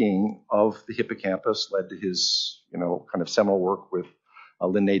thinking of the hippocampus, led to his, kind of seminal work with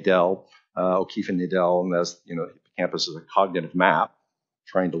Lynn Nadell, O'Keefe and Nadell, and as hippocampus is a cognitive map,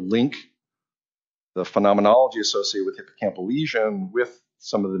 trying to link the phenomenology associated with hippocampal lesion with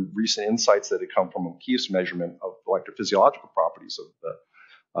some of the recent insights that had come from O'Keefe's measurement of electrophysiological properties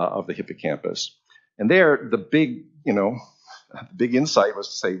of the hippocampus. And there, the big insight was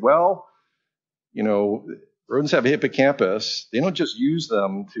to say, well, rodents have a hippocampus. They don't just use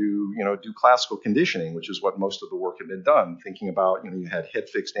them to, do classical conditioning, which is what most of the work had been done. Thinking about, you had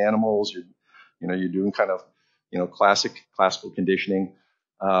head-fixed animals. You're doing kind of, classical conditioning.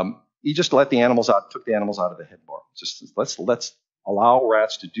 You just let the animals out, took the animals out of the head bar. Just let's allow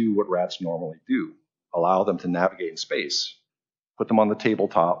rats to do what rats normally do. Allow them to navigate in space. Put them on the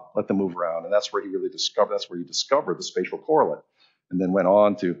tabletop, let them move around, and that's where he discovered the spatial correlate, and then went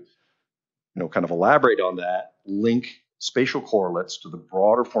on to, kind of elaborate on that, link spatial correlates to the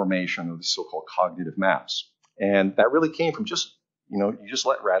broader formation of the so-called cognitive maps. And that really came from just, you just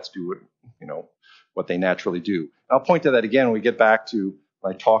let rats do what they naturally do. And I'll point to that again when we get back to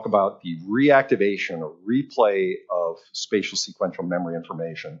when I talk about the reactivation or replay of spatial sequential memory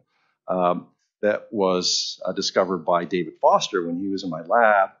information that was discovered by David Foster when he was in my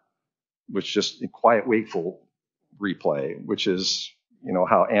lab, which just a quiet, wakeful replay, which is,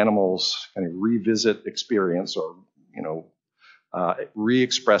 how animals kind of revisit experience or,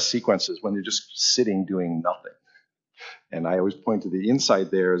 re-express sequences when they're just sitting doing nothing. And I always point to the insight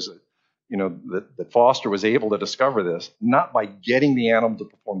there is that Foster was able to discover this not by getting the animal to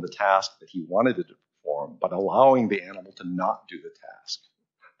perform the task that he wanted it to perform, but allowing the animal to not do the task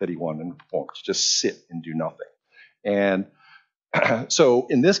that he wanted to perform, to just sit and do nothing. And so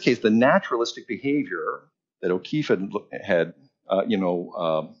in this case, the naturalistic behavior that O'Keefe had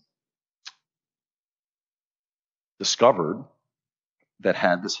discovered that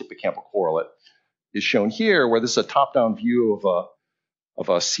had this hippocampal correlate is shown here, where this is a top-down view of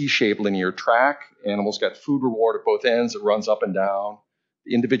a C-shaped linear track. Animals got food reward at both ends. It runs up and down.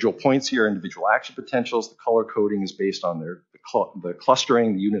 The individual points here, individual action potentials. The color coding is based on the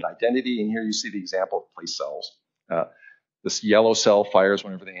clustering, the unit identity. And here you see the example of place cells. This yellow cell fires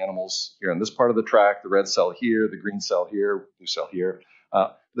whenever the animal's here on this part of the track, the red cell here, the green cell here, blue cell here.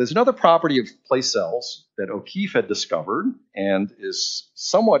 There's another property of place cells that O'Keefe had discovered and is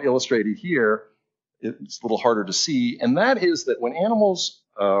somewhat illustrated here. It's a little harder to see, and that is that when animals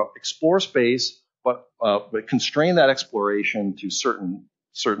explore space, but constrain that exploration to certain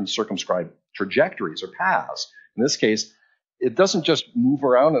circumscribed trajectories or paths. In this case, it doesn't just move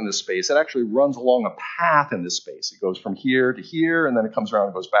around in this space. It actually runs along a path in this space. It goes from here to here, and then it comes around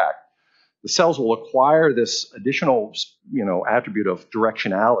and goes back. The cells will acquire this additional, attribute of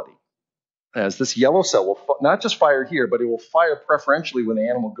directionality, as this yellow cell will not just fire here, but it will fire preferentially when the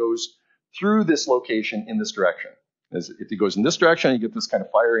animal goes through this location in this direction. As if it goes in this direction, you get this kind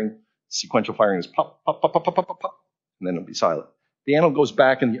of firing, sequential firing is pop, pop, pop, pop, pop, pop, pop, and then it'll be silent. The animal goes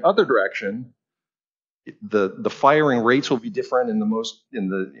back in the other direction. The firing rates will be different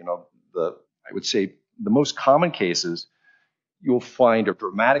I would say the most common cases, you'll find a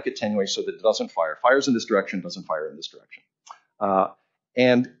dramatic attenuation so that it doesn't fire. Fires in this direction, doesn't fire in this direction.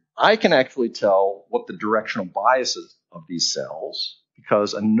 And I can actually tell what the directional biases of these cells,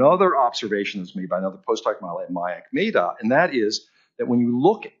 because another observation that's made by another postdoc Mayak Mehta, and that is that when you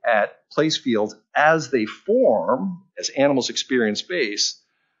look at place fields as they form, as animals experience space,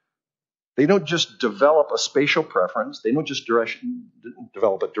 they don't just develop a spatial preference, they don't just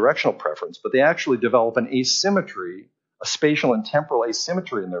develop a directional preference, but they actually develop an asymmetry, a spatial and temporal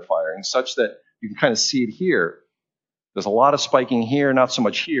asymmetry in their firing, such that you can kind of see it here. There's a lot of spiking here, not so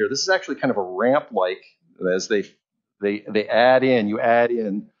much here. This is actually kind of a ramp-like, as you add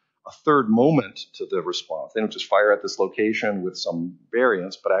in a third moment to the response. They don't just fire at this location with some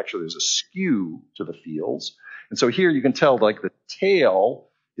variance, but actually there's a skew to the fields. And so here you can tell like the tail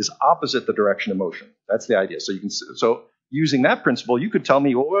is opposite the direction of motion. That's the idea. So using that principle, you could tell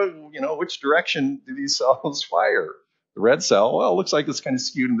me, which direction do these cells fire? The red cell, well, it looks like it's kind of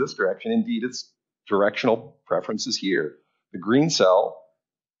skewed in this direction. Indeed, its directional preference is here. The green cell,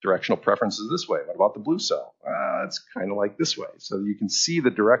 directional preference is this way. What about the blue cell? It's kind of like this way. So you can see the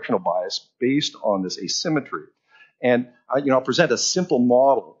directional bias based on this asymmetry. And I'll present a simple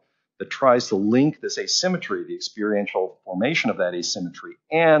model that tries to link this asymmetry, the experiential formation of that asymmetry,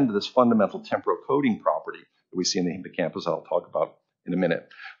 and this fundamental temporal coding property that we see in the hippocampus that I'll talk about in a minute.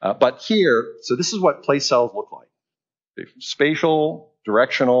 But here, so this is what place cells look like. Spatial,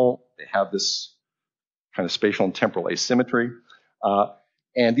 directional, They have this kind of spatial and temporal asymmetry.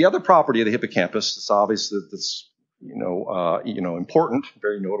 And the other property of the hippocampus, it's obvious that that's important,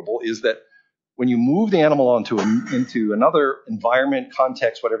 very notable, is that when you move the animal into another environment,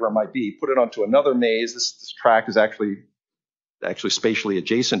 context, whatever it might be, put it onto another maze. This track is actually spatially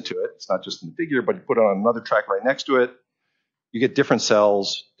adjacent to it. It's not just in the figure, but you put it on another track right next to it. You get different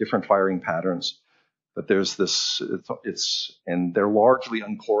cells, different firing patterns. But there's this, and they're largely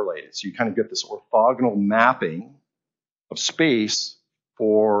uncorrelated. So you kind of get this orthogonal mapping of space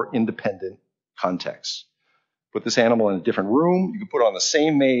for independent contexts. Put this animal in a different room. You can put it on the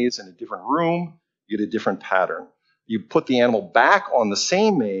same maze in a different room. You get a different pattern. You put the animal back on the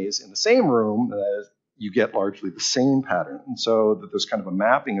same maze in the same room, you get largely the same pattern. And so that there's kind of a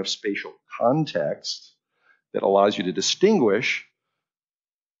mapping of spatial context that allows you to distinguish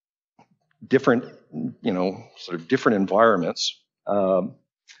different, sort of different environments that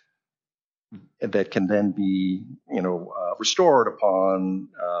can then be, restored upon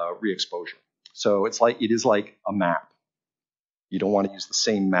re-exposure. So it is like a map. You don't want to use the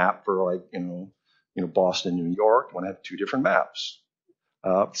same map for Boston, New York. You want to have two different maps.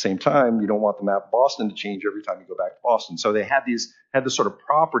 At the same time, you don't want the map of Boston to change every time you go back to Boston. So they had this sort of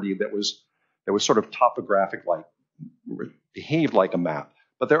property that was sort of topographic, like behaved like a map.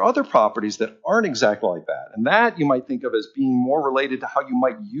 But there are other properties that aren't exactly like that. And that you might think of as being more related to how you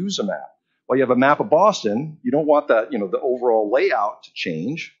might use a map. Well, you have a map of Boston. You don't want that, the overall layout to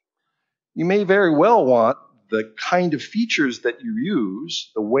change. You may very well want the kind of features that you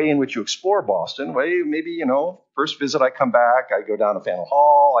use, the way in which you explore Boston. Maybe, first visit I come back, I go down to Faneuil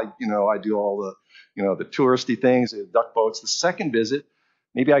Hall, I do all the touristy things, the duck boats. The second visit,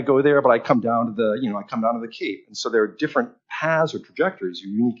 maybe I go there, but I come down to the Cape. And so there are different paths or trajectories.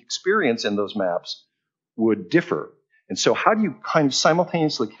 Your unique experience in those maps would differ. And so how do you kind of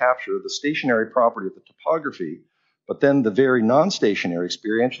simultaneously capture the stationary property of the topography, but then the very non-stationary,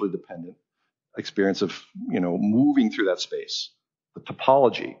 experientially dependent experience of, moving through that space, the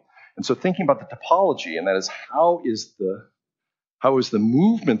topology. And so thinking about the topology, and that is how is the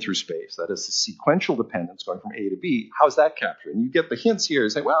movement through space, that is the sequential dependence going from A to B, how is that captured? And you get the hints here. You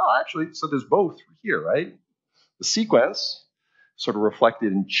say, well, actually, so there's both here, right? The sequence sort of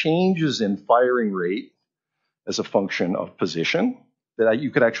reflected in changes in firing rate as a function of position, that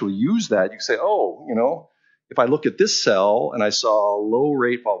you could actually use that. You could say, if I look at this cell and I saw a low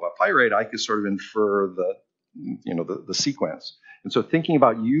rate followed by a high rate, I could sort of infer the sequence. And so thinking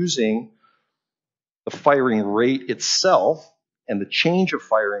about using the firing rate itself and the change of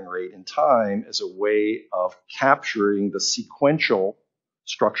firing rate in time as a way of capturing the sequential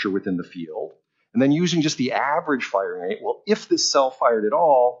structure within the field, and then using just the average firing rate. Well, if this cell fired at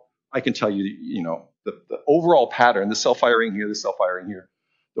all, I can tell you, the overall pattern, the cell firing here, the cell firing here,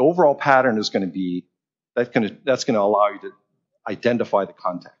 the overall pattern is going to be, that's going to allow you to identify the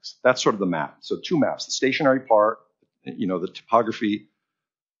context. That's sort of the map. So two maps, the stationary part, the topography,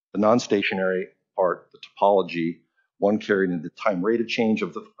 the non-stationary part, the topology, one carried in the time rate of change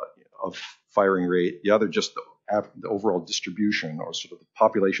of firing rate, the other just the overall distribution or sort of the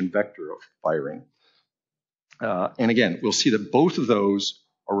population vector of firing. And again, we'll see that both of those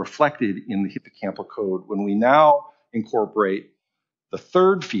are reflected in the hippocampal code when we now incorporate the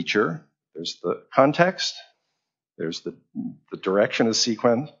third feature. There's the context, there's the direction of the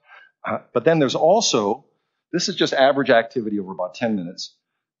sequence, but then there's also, this is just average activity over about 10 minutes.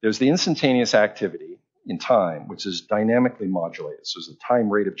 There's the instantaneous activity in time, which is dynamically modulated. So there's a time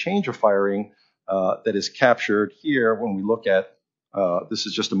rate of change of firing that is captured here when we look at, this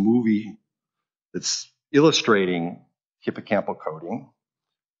is just a movie that's illustrating hippocampal coding.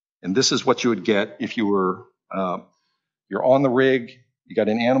 And this is what you would get if you were, you're on the rig, you got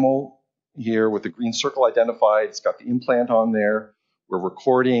an animal here with the green circle identified, it's got the implant on there, we're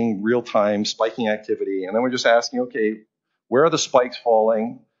recording real-time spiking activity, and then we're just asking, okay, where are the spikes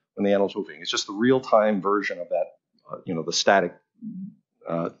falling when the animal's moving? It's just the real-time version of that, the static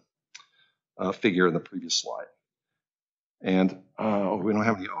figure in the previous slide. And we don't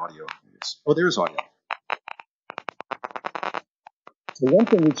have any audio. Oh, there is audio. So one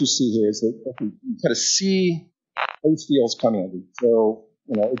thing that you see here is that you kind of see those fields coming in. So,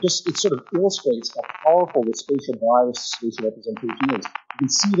 it sort of illustrates how powerful the spatial bias, spatial representation is. You can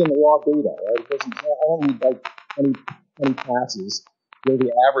see it in the raw data, right? It doesn't only like 20 passes, where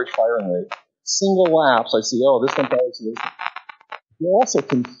the average firing rate. Single laps, I see, this one fires to this one. You also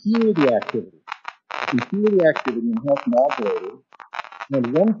can hear the activity. You can hear the activity and how it's modulated.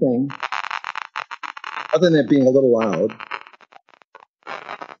 And one thing, other than it being a little loud,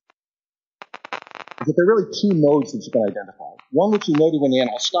 But there are really two modes that you can identify. One which you noted when the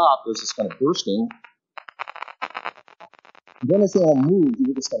animal stopped, there's this kind of bursting. And then as the animal moved, you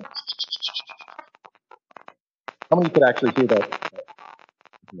get this kind of... How many could actually hear that?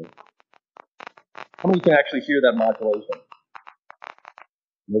 How many can actually hear that modulation?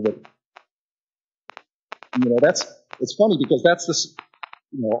 It's funny because that's this,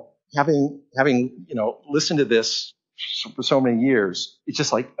 having listened to this for so many years, it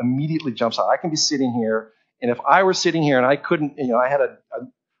just like immediately jumps out. I can be sitting here, and if I were sitting here and I couldn't, I had a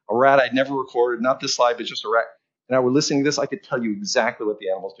rat I'd never recorded, not this slide, but just a rat, and I were listening to this, I could tell you exactly what the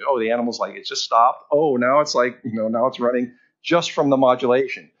animals do. Oh, the animal's like, it just stopped. Oh, now it's like, now it's running just from the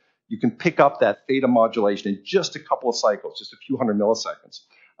modulation. You can pick up that theta modulation in just a couple of cycles, just a few hundred milliseconds.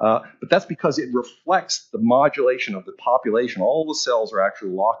 But that's because it reflects the modulation of the population. All the cells are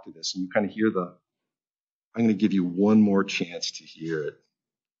actually locked to this, and you kind of hear I'm going to give you one more chance to hear it.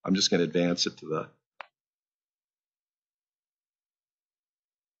 I'm just going to advance it to the...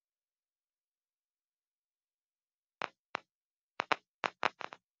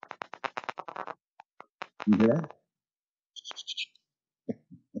 You hear that?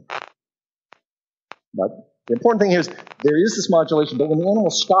 But the important thing here is there is this modulation, but when the animal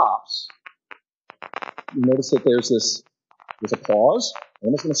stops, you notice that there's a pause. The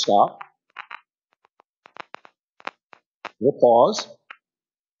animal's going to stop. There's a pause.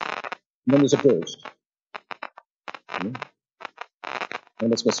 And then there's a burst. Okay.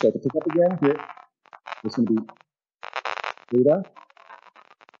 And it's going to start to pick up again. Here, it's going to be theta.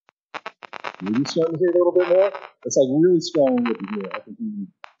 Maybe starting to hear it a little bit more. It's like really strong with you here. I think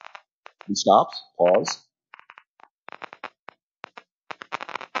he stops, pause.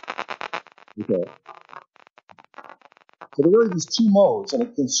 Okay. So there are really these two modes, and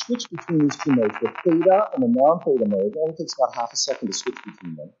it can switch between these two modes. The theta and the non-theta mode, it only takes about half a second to switch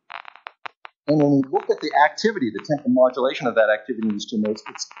between them. And when we look at the activity, the temporal modulation of that activity in these two modes,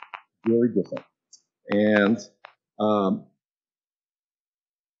 it's very different. And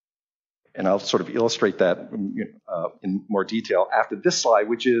I'll sort of illustrate that in more detail after this slide,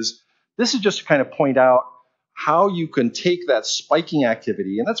 this is just to kind of point out how you can take that spiking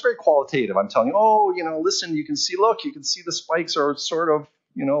activity, and that's very qualitative. I'm telling you, listen, you can see the spikes are sort of,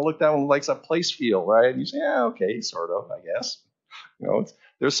 look, that one likes a place field, right? And you say, yeah, okay, sort of, I guess.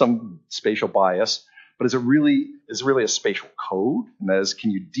 There's some spatial bias, but is it really a spatial code? And that is, can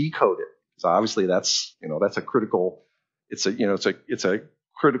you decode it? So obviously that's a critical, it's a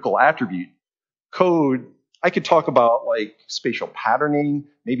critical attribute. Code, I could talk about like spatial patterning,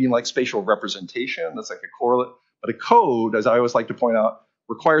 maybe like spatial representation. That's like a correlate. But a code, as I always like to point out,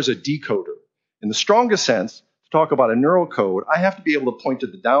 requires a decoder. In the strongest sense, to talk about a neural code, I have to be able to point to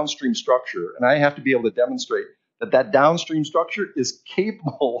the downstream structure, and I have to be able to demonstrate that downstream structure is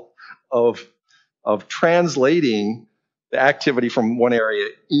capable of translating the activity from one area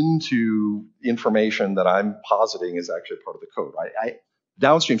into information that I'm positing is actually part of the code.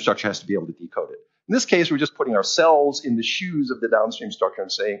 Downstream structure has to be able to decode it. In this case, we're just putting ourselves in the shoes of the downstream structure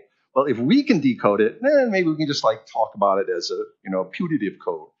and saying, well, if we can decode it, then maybe we can just like talk about it as a putative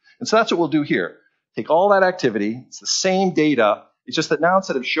code. And so that's what we'll do here. Take all that activity, it's the same data, it's just that now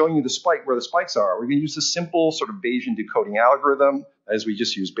instead of showing you the spike where the spikes are, we're going to use a simple sort of Bayesian decoding algorithm, as we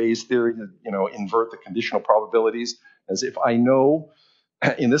just use Bayes theory to invert the conditional probabilities, as if I know,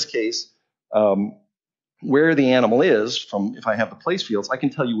 in this case, where the animal is if I have the place fields, I can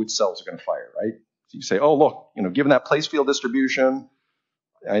tell you which cells are going to fire, right? So you say, oh, look, given that place field distribution,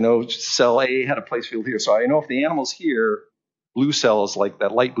 I know cell A had a place field here. So I know if the animal's here, blue cell is like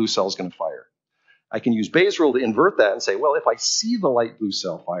that light blue cell is going to fire. I can use Bayes' rule to invert that and say, well, if I see the light blue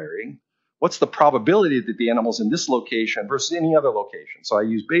cell firing, what's the probability that the animal's in this location versus any other location? So I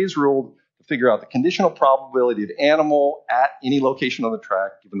use Bayes' rule to figure out the conditional probability of animal at any location on the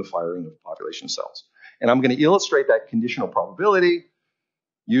track given the firing of population cells. And I'm going to illustrate that conditional probability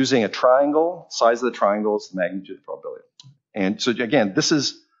using a triangle. Size of the triangle is the magnitude of the probability. And so again, this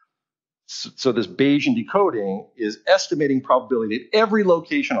Bayesian decoding is estimating probability at every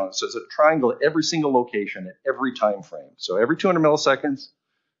location on it. So it's a triangle at every single location at every time frame. So every 200 milliseconds,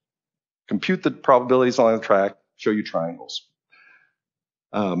 compute the probabilities along the track, show you triangles.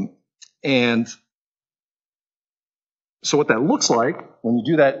 And so what that looks like when you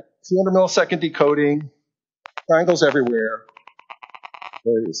do that 200 millisecond decoding, triangles everywhere.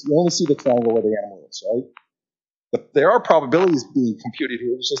 There it is. You only see the triangle where the animal is, right? But there are probabilities being computed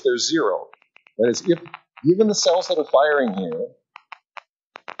here. It's just there's zero. That is, if given the cells that are firing here,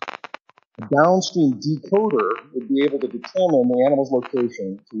 a downstream decoder would be able to determine the animal's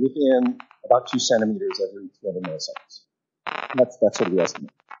location to within about 2 centimeters every 200 milliseconds. That's sort of the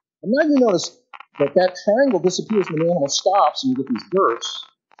estimate. And now you notice But that triangle disappears when the animal stops and you get these bursts.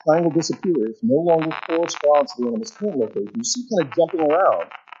 Triangle disappears, no longer corresponds to the animal's current location. You see kind of jumping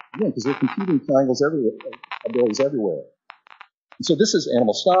around, again, because they're computing triangles everywhere, abilities everywhere. And so this is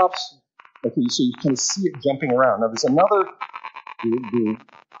animal stops. Okay, so you kind of see it jumping around. Now there's another, the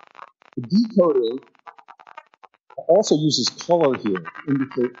decoder also uses color here to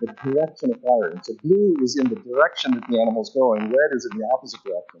indicate the direction of firing. So blue is in the direction that the animal is going, red is in the opposite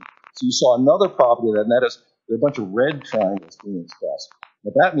direction. So you saw another property of that, and that is there are a bunch of red triangles being expressed.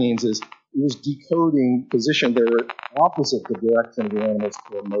 What that means is it was decoding position that are opposite the direction of the animal's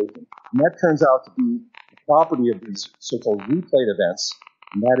core motion. And that turns out to be the property of these so-called replayed events,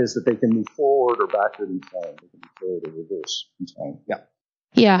 and that is that they can move forward or backward in time. They can be forward or reverse in time. Yeah.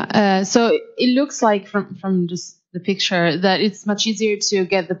 Yeah, so it looks like from just the picture that it's much easier to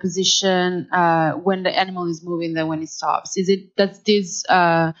get the position when the animal is moving than when it stops. Does this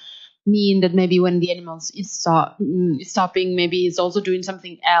mean that maybe when the animal is stopping, maybe it's also doing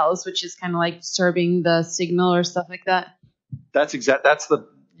something else, which is kind of like disturbing the signal or stuff like that?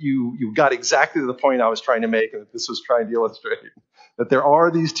 You got exactly the point I was trying to make, and this was trying to illustrate that there are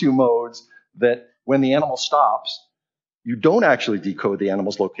these two modes that when the animal stops, you don't actually decode the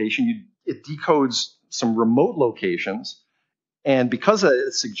animal's location. It decodes some remote locations. And because of it,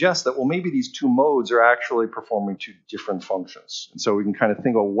 it suggests that, well, maybe these two modes are actually performing two different functions. And so we can kind of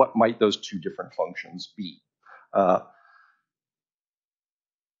think of what might those two different functions be. And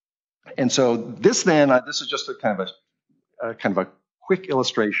so this is just a kind of a quick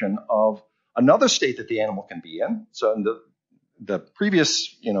illustration of another state that the animal can be in. So in the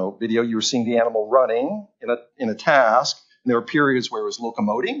previous video, you were seeing the animal running in a task, and there were periods where it was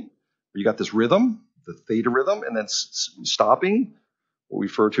locomoting, where you got this rhythm, the theta rhythm, and then stopping, what we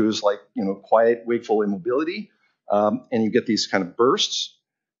refer to as quiet, wakeful immobility, and you get these kind of bursts.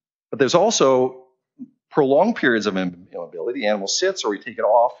 But there's also prolonged periods of immobility. The animal sits, or we take it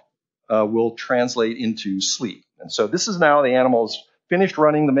off, will translate into sleep. And so this is now the animal's finished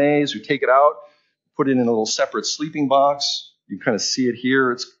running the maze. We take it out, put it in a little separate sleeping box. You can kind of see it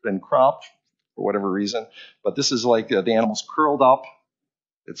here. It's been cropped for whatever reason. But this is like the animal's curled up.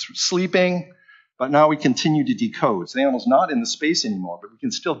 It's sleeping. But now we continue to decode. So the animal's not in the space anymore, but we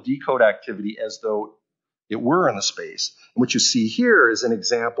can still decode activity as though it were in the space. And what you see here is an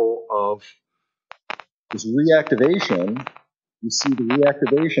example of this reactivation. You see the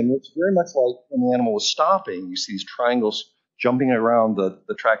reactivation. It's very much like when the animal was stopping. You see these triangles jumping around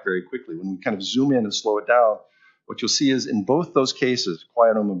the track very quickly. When we kind of zoom in and slow it down, what you'll see is in both those cases,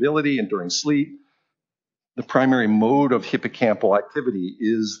 quiet immobility and during sleep, the primary mode of hippocampal activity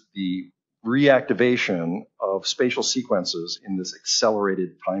is the reactivation of spatial sequences in this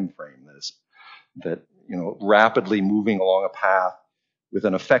accelerated time frame that rapidly moving along a path with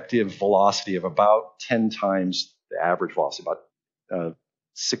an effective velocity of about 10 times the average velocity, about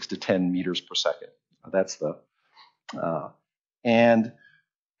 6 to 10 meters per second. That's the yeah.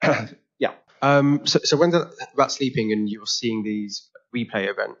 So when about sleeping and you're seeing these replay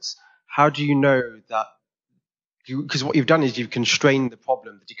events, how do you know that? Because what you've done is you've constrained the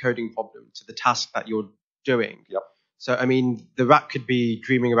decoding problem, to the task that you're doing. Yep. So, I mean, the rat could be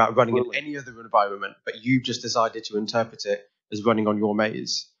dreaming about running in any other environment, but you just decided to interpret it as running on your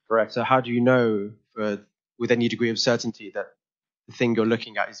maze. Correct. So how do you know with any degree of certainty that the thing you're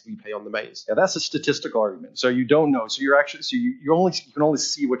looking at is replay on the maze? Yeah, that's a statistical argument. So you don't know. So you can only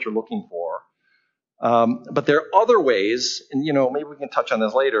see what you're looking for. But there are other ways, and maybe we can touch on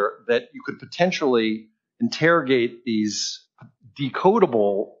this later, that you could potentially interrogate these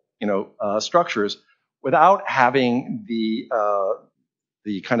decodable structures without having the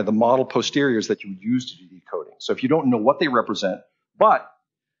kind of the model posteriors that you would use to do decoding. So if you don't know what they represent, but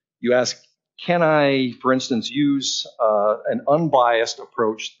you ask, can I, for instance, use an unbiased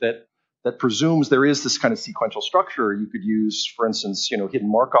approach that presumes there is this kind of sequential structure? You could use, for instance,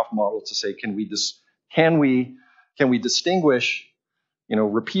 hidden Markov model to say, can we distinguish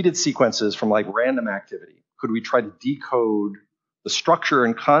repeated sequences from like random activity? Could we try to decode the structure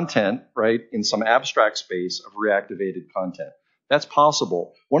and content, right, in some abstract space of reactivated content? That's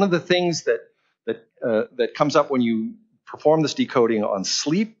possible. One of the things that comes up when you perform this decoding on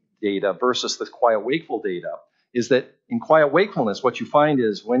sleep data versus the quiet wakeful data is that in quiet wakefulness, what you find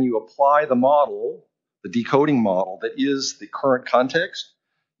is when you apply the model, the decoding model that is the current context,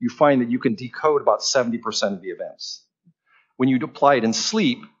 you find that you can decode about 70% of the events. When you apply it in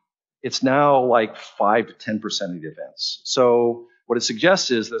sleep, it's now like 5 to 10% of the events. So what it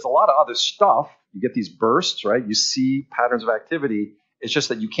suggests is there's a lot of other stuff. You get these bursts, right? You see patterns of activity. It's just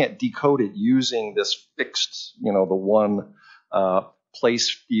that you can't decode it using this fixed, the one place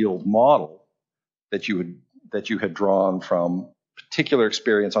field model. that you had drawn from particular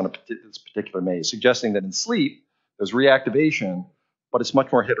experience on this particular maze, suggesting that in sleep there's reactivation, but it's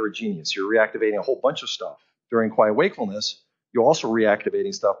much more heterogeneous. You're reactivating a whole bunch of stuff. During quiet wakefulness, you're also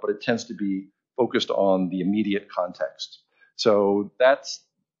reactivating stuff, but it tends to be focused on the immediate context. So that's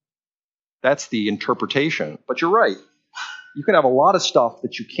the interpretation. But you're right. You can have a lot of stuff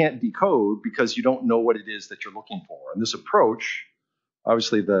that you can't decode because you don't know what it is that you're looking for. And this approach,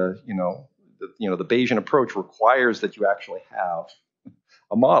 obviously, the Bayesian approach requires that you actually have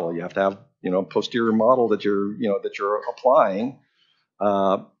a model. You have to have a posterior model that you're applying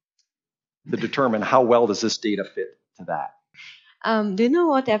to determine how well does this data fit to that. Do you know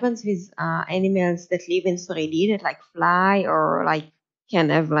what happens with animals that live in 3D that like fly or like can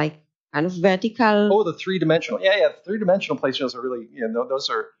have like kind of vertical? Oh, the three-dimensional. Yeah. The three-dimensional places are really, those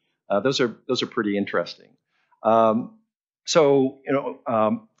are pretty interesting.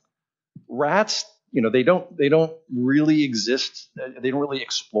 Rats, they don't really exist. They don't really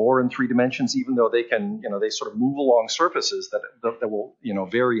explore in 3 dimensions, even though they can, they sort of move along surfaces that will,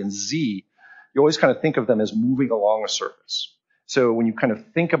 vary in Z. You always kind of think of them as moving along a surface. So when you kind of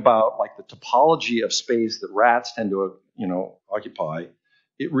think about like the topology of space that rats tend to, occupy,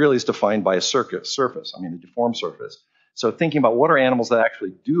 it really is defined by a surface, a deformed surface. So thinking about what are animals that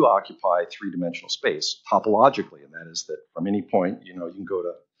actually do occupy 3-dimensional space topologically, and that is that from any point, you can go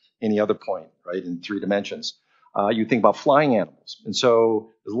to any other point, right, in 3 dimensions. You think about flying animals. And so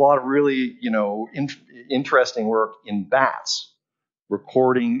there's a lot of really, interesting work in bats,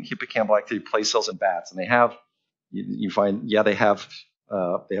 recording hippocampal activity, place cells in bats. And they have, they have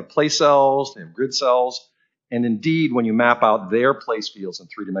place cells, they have grid cells. And indeed, when you map out their place fields in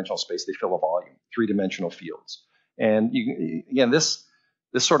 3-dimensional space, they fill a volume, 3-dimensional fields. And this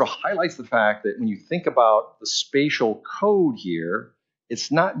sort of highlights the fact that when you think about the spatial code here,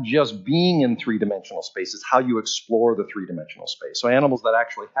 it's not just being in 3-dimensional space, it's how you explore the 3-dimensional space. So animals that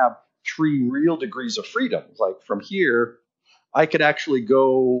actually have 3 real degrees of freedom, like from here, I could actually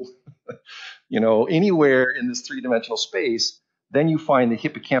go, anywhere in this 3-dimensional space. Then you find the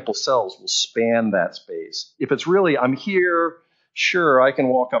hippocampal cells will span that space. If it's really, I'm here, sure, I can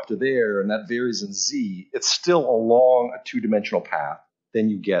walk up to there, and that varies in Z. It's still along a 2-dimensional path. Then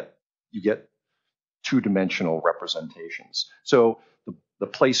you get 2-dimensional representations. So the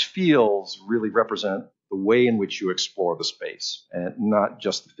place fields really represent the way in which you explore the space, and not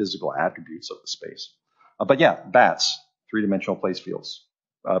just the physical attributes of the space. But yeah, bats, 3-dimensional place fields.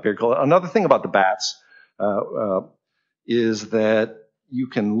 Very cool. Another thing about the bats is that you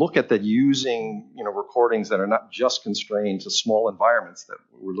can look at that using recordings that are not just constrained to small environments that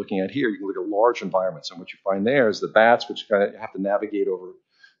we're looking at here. You can look at large environments, and what you find there is the bats, which kind of have to navigate over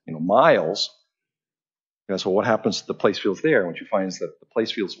miles. So what happens to the place fields there? What you find is that the place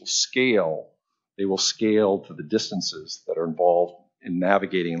fields will scale. They will scale to the distances that are involved in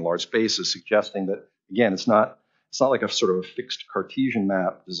navigating in large spaces, suggesting that, again, it's not like a sort of a fixed Cartesian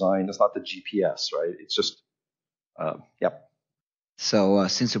map design. It's not the GPS, right? It's just, So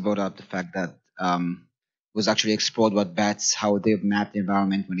since you brought up the fact that it was actually explored what bats, how they map the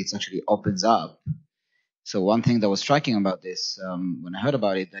environment when it actually opens up. So one thing that was striking about this, when I heard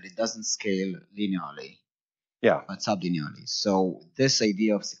about it, that it doesn't scale linearly. Yeah. But sublinearly. So this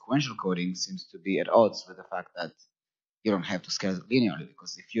idea of sequential coding seems to be at odds with the fact that you don't have to scale linearly,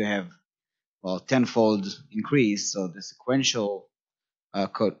 because if you have, tenfold increase, so the sequential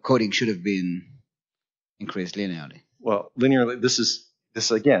coding should have been increased linearly. Well, linearly, this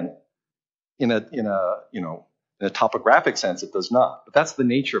again, in a topographic sense, it does not. But that's the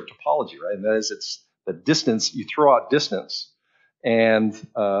nature of topology, right? And that is, it's the distance. You throw out distance, and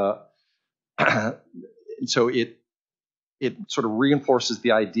so it sort of reinforces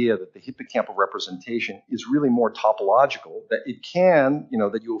the idea that the hippocampal representation is really more topological, that it can,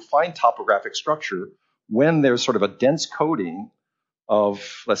 that you will find topographic structure when there's sort of a dense coding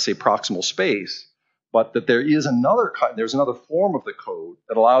of, let's say, proximal space, but that there's another form of the code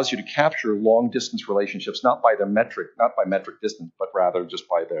that allows you to capture long distance relationships, not by metric distance, but rather just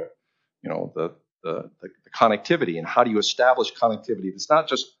by the connectivity. And how do you establish connectivity that's not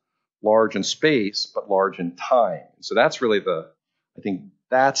just large in space, but large in time? So that's really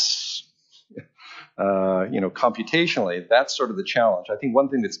computationally, that's sort of the challenge. I think one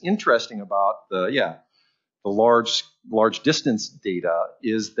thing that's interesting about the large distance data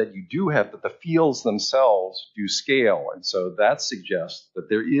is that you do have that the fields themselves do scale. And so that suggests that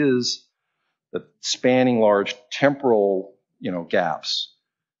there is that spanning large temporal, gaps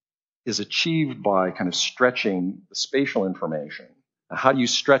is achieved by kind of stretching the spatial information. How do you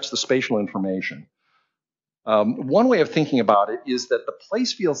stretch the spatial information? One way of thinking about it is that the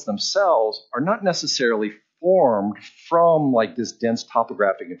place fields themselves are not necessarily formed from like this dense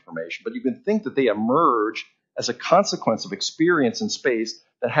topographic information, but you can think that they emerge as a consequence of experience in space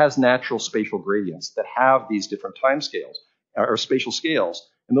that has natural spatial gradients that have these different time scales or spatial scales.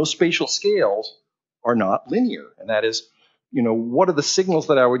 And those spatial scales are not linear. And that is, what are the signals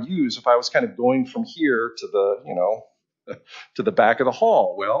that I would use if I was kind of going from here to the, to the back of the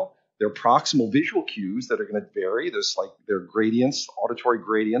hall? Well, there are proximal visual cues that are going to vary. There are gradients, auditory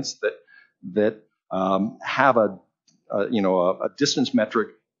gradients that have a distance metric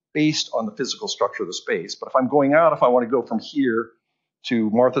based on the physical structure of the space. But if I'm going out, if I want to go from here to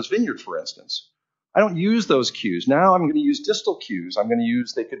Martha's Vineyard, for instance, I don't use those cues. Now I'm going to use distal cues. I'm going to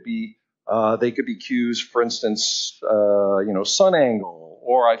use, they could be cues, for instance, sun angle,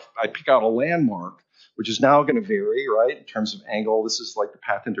 or I pick out a landmark, which is now going to vary, right, in terms of angle. This is like the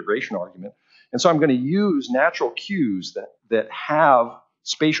path integration argument. And so I'm going to use natural cues that have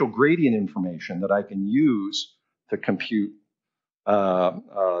spatial gradient information that I can use to compute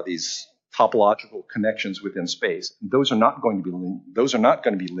these topological connections within space. Those are not going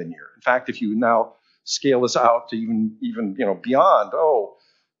to be linear. In fact, if you now scale this out to even beyond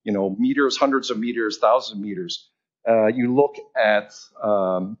meters, hundreds of meters, thousands of meters, you look at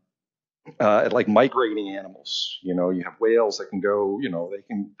like migrating animals. You have whales that can go.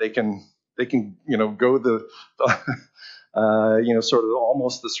 They can go the sort of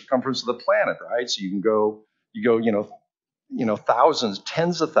almost the circumference of the planet, right? So you go thousands,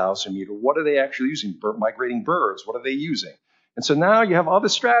 tens of thousands of meters. What are they actually using? Migrating birds. What are they using? And so now you have other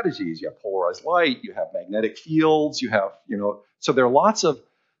strategies. You have polarized light. You have magnetic fields. You have So there are lots of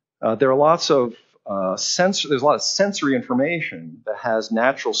there's a lot of sensory information that has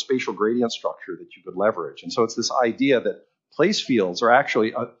natural spatial gradient structure that you could leverage. And so it's this idea that place fields are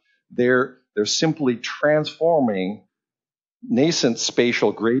actually they're simply transforming nascent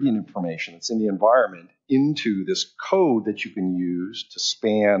spatial gradient information that's in the environment into this code that you can use to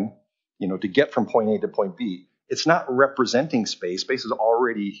span, to get from point A to point B. It's not representing space. Space is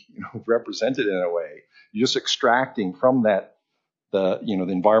already represented in a way. You're just extracting from that the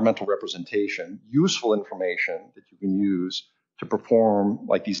environmental representation, useful information that you can use to perform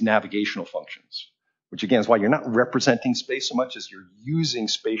like these navigational functions, which again is why you're not representing space so much as you're using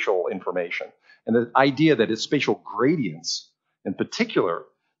spatial information. And the idea that it's spatial gradients in particular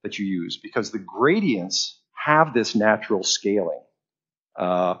that you use, because the gradients have this natural scaling.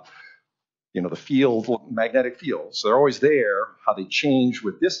 The magnetic fields, they're always there. How they change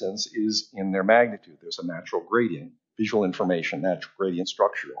with distance is in their magnitude. There's a natural gradient. Visual information, natural gradient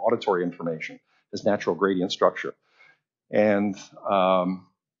structure. Auditory information has natural gradient structure. And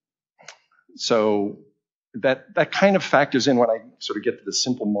so that kind of factors in when I sort of get to the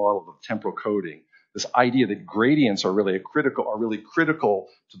simple model of temporal coding. This idea that gradients are really critical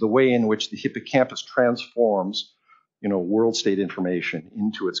to the way in which the hippocampus transforms, world state information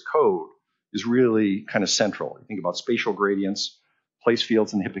into its code is really kind of central. You think about spatial gradients, place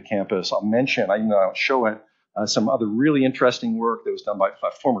fields in the hippocampus. I'll show it. Some other really interesting work that was done by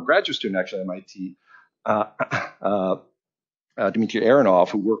a former graduate student actually at MIT, Dmitry Aronov,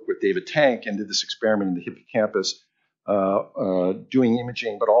 who worked with David Tank and did this experiment in the hippocampus, doing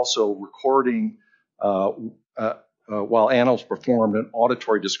imaging, but also recording while animals performed an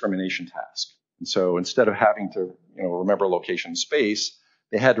auditory discrimination task. And so instead of having to remember location in space,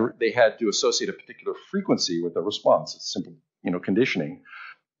 they had to associate a particular frequency with a response. It's simple conditioning.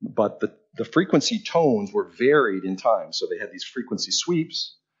 But the frequency tones were varied in time. So they had these frequency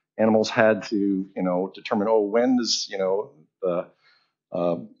sweeps. Animals had to, determine, when does, the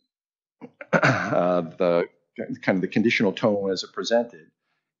kind of the conditional tone as it presented.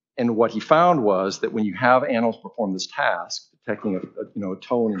 And what he found was that when you have animals perform this task, detecting a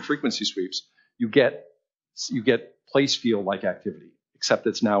tone in frequency sweeps, you get place field-like activity, except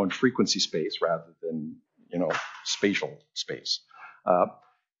it's now in frequency space rather than spatial space.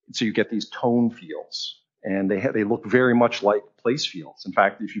 So you get these tone fields, and they look very much like place fields. In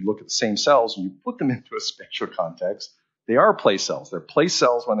fact, if you look at the same cells and you put them into a spatial context, they are place cells. They're place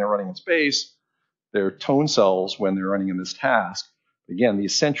cells when they're running in space. They're tone cells when they're running in this task. Again, the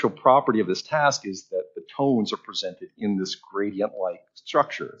essential property of this task is that the tones are presented in this gradient-like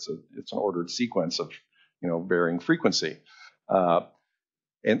structure. It's an ordered sequence of varying frequency.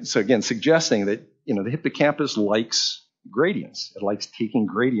 And so again, suggesting that the hippocampus likes gradients. It likes taking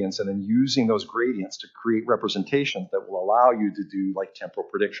gradients and then using those gradients to create representations that will allow you to do like temporal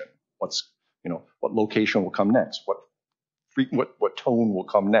prediction. What location will come next? What tone will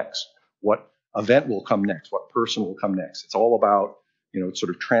come next? What event will come next? What person will come next? It's all about sort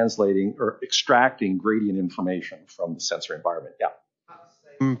of translating or extracting gradient information from the sensory environment. Yeah.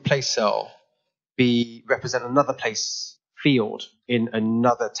 Place cell represent another place field in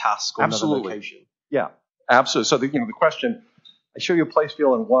another task or Absolutely. another location. Yeah, absolutely. So the question, I show you a place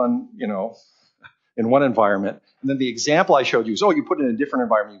field in one, in one environment, and then the example I showed you is, you put it in a different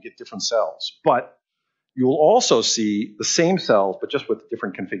environment, you get different cells. But you will also see the same cells, but just with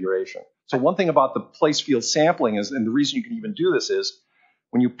different configuration. So one thing about the place field sampling is, and the reason you can even do this is,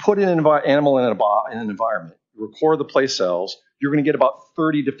 when you put an animal in an environment, you record the place cells, you're going to get about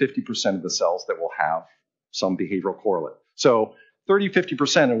 30 to 50% of the cells that will have some behavioral correlate. So 30,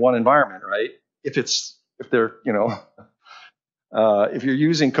 50% in one environment, right? If you're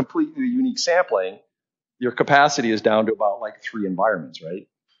using completely unique sampling, your capacity is down to about like 3 environments, right?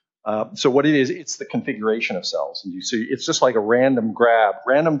 So what it is, it's the configuration of cells. And you see, it's just like a random grab,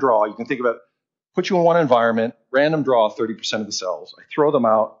 random draw. You can think of it, put you in one environment, random draw 30% of the cells. I throw them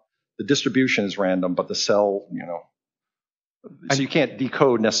out. The distribution is random, but the cell, so you can't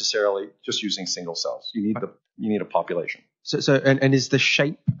decode necessarily just using single cells. You need a population. So is the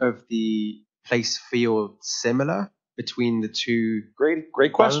shape of the place field similar between the two? Great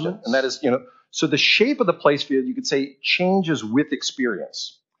question. And that is, so the shape of the place field, you could say, changes with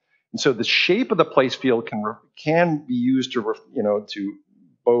experience. And so the shape of the place field can be used to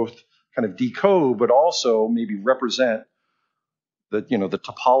both kind of decode, but also maybe represent the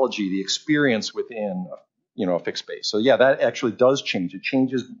topology, the experience within a fixed space. So yeah, that actually does change. It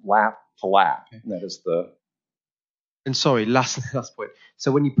changes lap to lap. Okay. And that is And sorry, last point.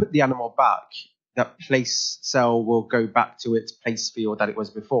 So when you put the animal back, that place cell will go back to its place field that it was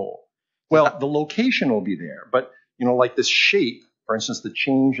before. Well, the location will be there, but like this shape, for instance, the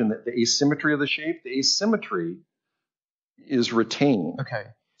change in the asymmetry of the shape, the asymmetry is retained. Okay.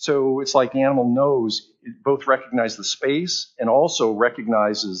 So it's like the animal knows, it both recognizes the space and also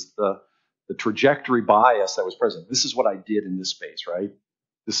recognizes the trajectory bias that was present. This is what I did in this space, right?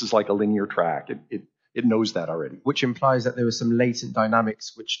 This is like a linear track. It knows that already. Which implies that there was some latent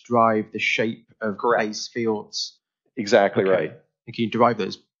dynamics which drive the shape of place fields. Exactly right. And can you derive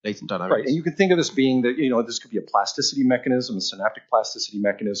those latent dynamics? Right, and you can think of this being that, this could be a plasticity mechanism, a synaptic plasticity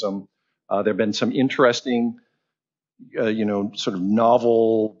mechanism. There have been some interesting, sort of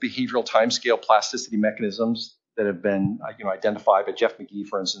novel behavioral timescale plasticity mechanisms that have been, identified by Jeff McGee,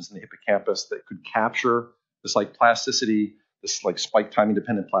 for instance, in the hippocampus that could capture this like plasticity, this like spike time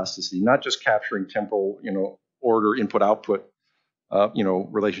independent plasticity, not just capturing temporal, order input output,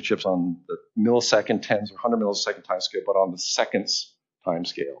 relationships on the millisecond, tens or 100 millisecond time scale, but on the seconds time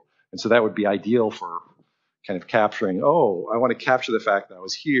scale. And so that would be ideal for kind of capturing, I want to capture the fact that I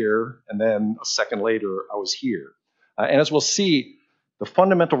was here, and then a second later I was here. And as we'll see, the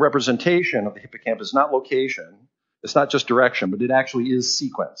fundamental representation of the hippocampus is not location, it's not just direction, but it actually is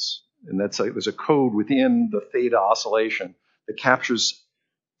sequence. And there's a code within the theta oscillation that captures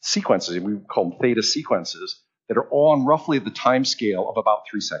sequences, we call them theta sequences, that are on roughly the time scale of about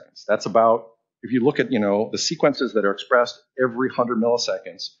 3 seconds. That's about, if you look at, the sequences that are expressed every 100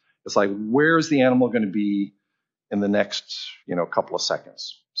 milliseconds, it's like, where's the animal going to be in the next, couple of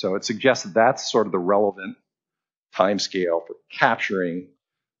seconds? So it suggests that that's sort of the relevant time scale for capturing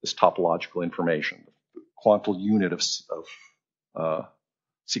this topological information, the quantal unit of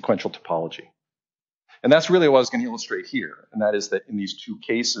sequential topology. And that's really what I was going to illustrate here. And that is that in these two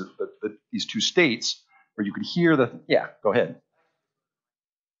cases, these two states, where you could hear go ahead.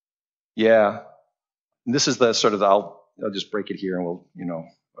 Yeah. And this is the sort of, I'll just break it here and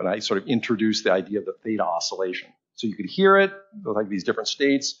when I sort of introduce the idea of the theta oscillation. So you could hear it, like these different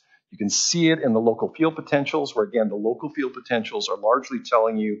states. You can see it in the local field potentials, where again, the local field potentials are largely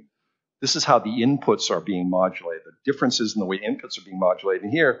telling you this is how the inputs are being modulated, the differences in the way inputs are being modulated.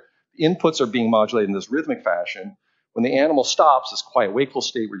 And here, the inputs are being modulated in this rhythmic fashion. When the animal stops, this quiet wakeful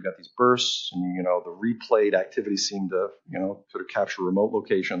state where you've got these bursts and, the replayed activities seem to, sort of capture remote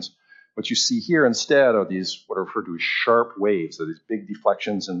locations. What you see here instead are these, what are referred to as sharp waves. So these big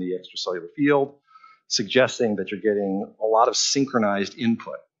deflections in the extracellular field, suggesting that you're getting a lot of synchronized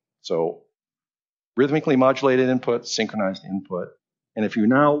input. So rhythmically modulated input, synchronized input. And if you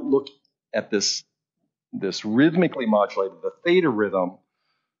now look at this rhythmically modulated, the theta rhythm,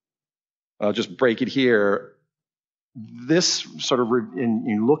 I'll just break it here. This sort of,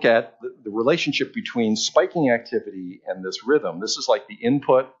 you look at the relationship between spiking activity and this rhythm. This is like the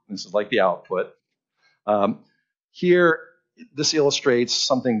input, this is like the output. Here, this illustrates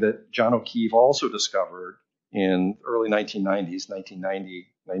something that John O'Keefe also discovered in early 1990s, 1990,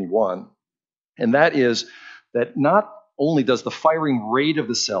 91. And that is that not only does the firing rate of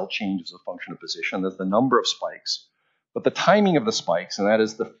the cell change as a function of position, that's the number of spikes, but the timing of the spikes, and that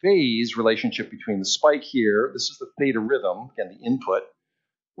is the phase relationship between the spike here, this is the theta rhythm, again, the input,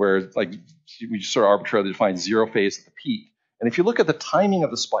 where like we just sort of arbitrarily define 0 phase at the peak. And if you look at the timing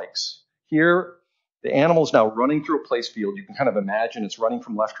of the spikes, here the animal is now running through a place field. You can kind of imagine it's running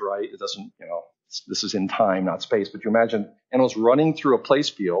from left to right. It doesn't, this is in time, not space, but you imagine animals running through a place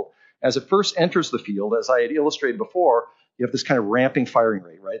field. As it first enters the field, as I had illustrated before, you have this kind of ramping firing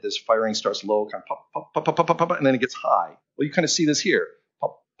rate, right? This firing starts low, kind of pop, pop, pop, pop, pop, pop, pop, and then it gets high. Well, you kind of see this here,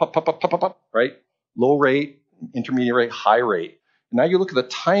 pop, pop, pop, pop, pop, pop, pop, right? Low rate, intermediate rate, high rate. And now you look at the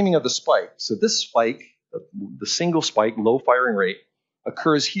timing of the spike. So this spike, the single spike, low firing rate,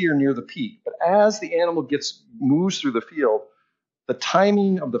 occurs here near the peak. But as the animal moves through the field, the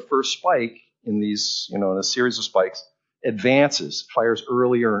timing of the first spike in these, in a series of spikes advances, fires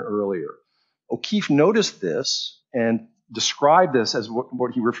earlier and earlier. O'Keefe noticed this and described this as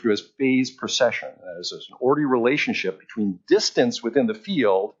what he referred to as phase precession. That is, there's an orderly relationship between distance within the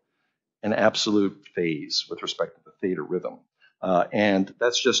field and absolute phase with respect to the theta rhythm. And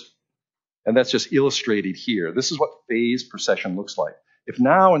that's just illustrated here. This is what phase precession looks like. If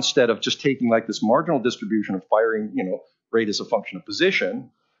now, instead of just taking like this marginal distribution of firing, rate as a function of position,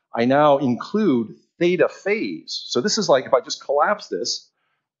 I now include theta phase. So this is like, if I just collapse this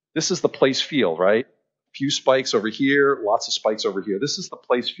is the place field, right? Few spikes over here, lots of spikes over here. This is the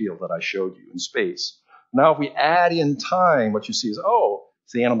place field that I showed you in space. Now, if we add in time, what you see is,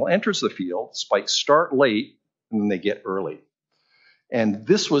 as the animal enters the field, spikes start late, and then they get early. And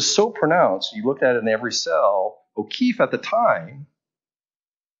this was so pronounced, you looked at it in every cell. O'Keefe at the time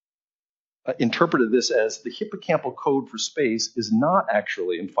interpreted this as the hippocampal code for space is not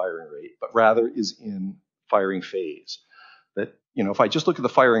actually in firing rate, but rather is in firing phase. That, if I just look at the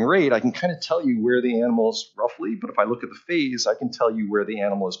firing rate, I can kind of tell you where the animal is roughly, but if I look at the phase, I can tell you where the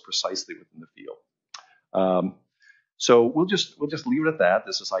animal is precisely within the field. So we'll just leave it at that.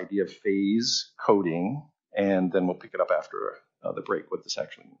 This idea of phase coding, and then we'll pick it up after the break, what this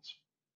actually means.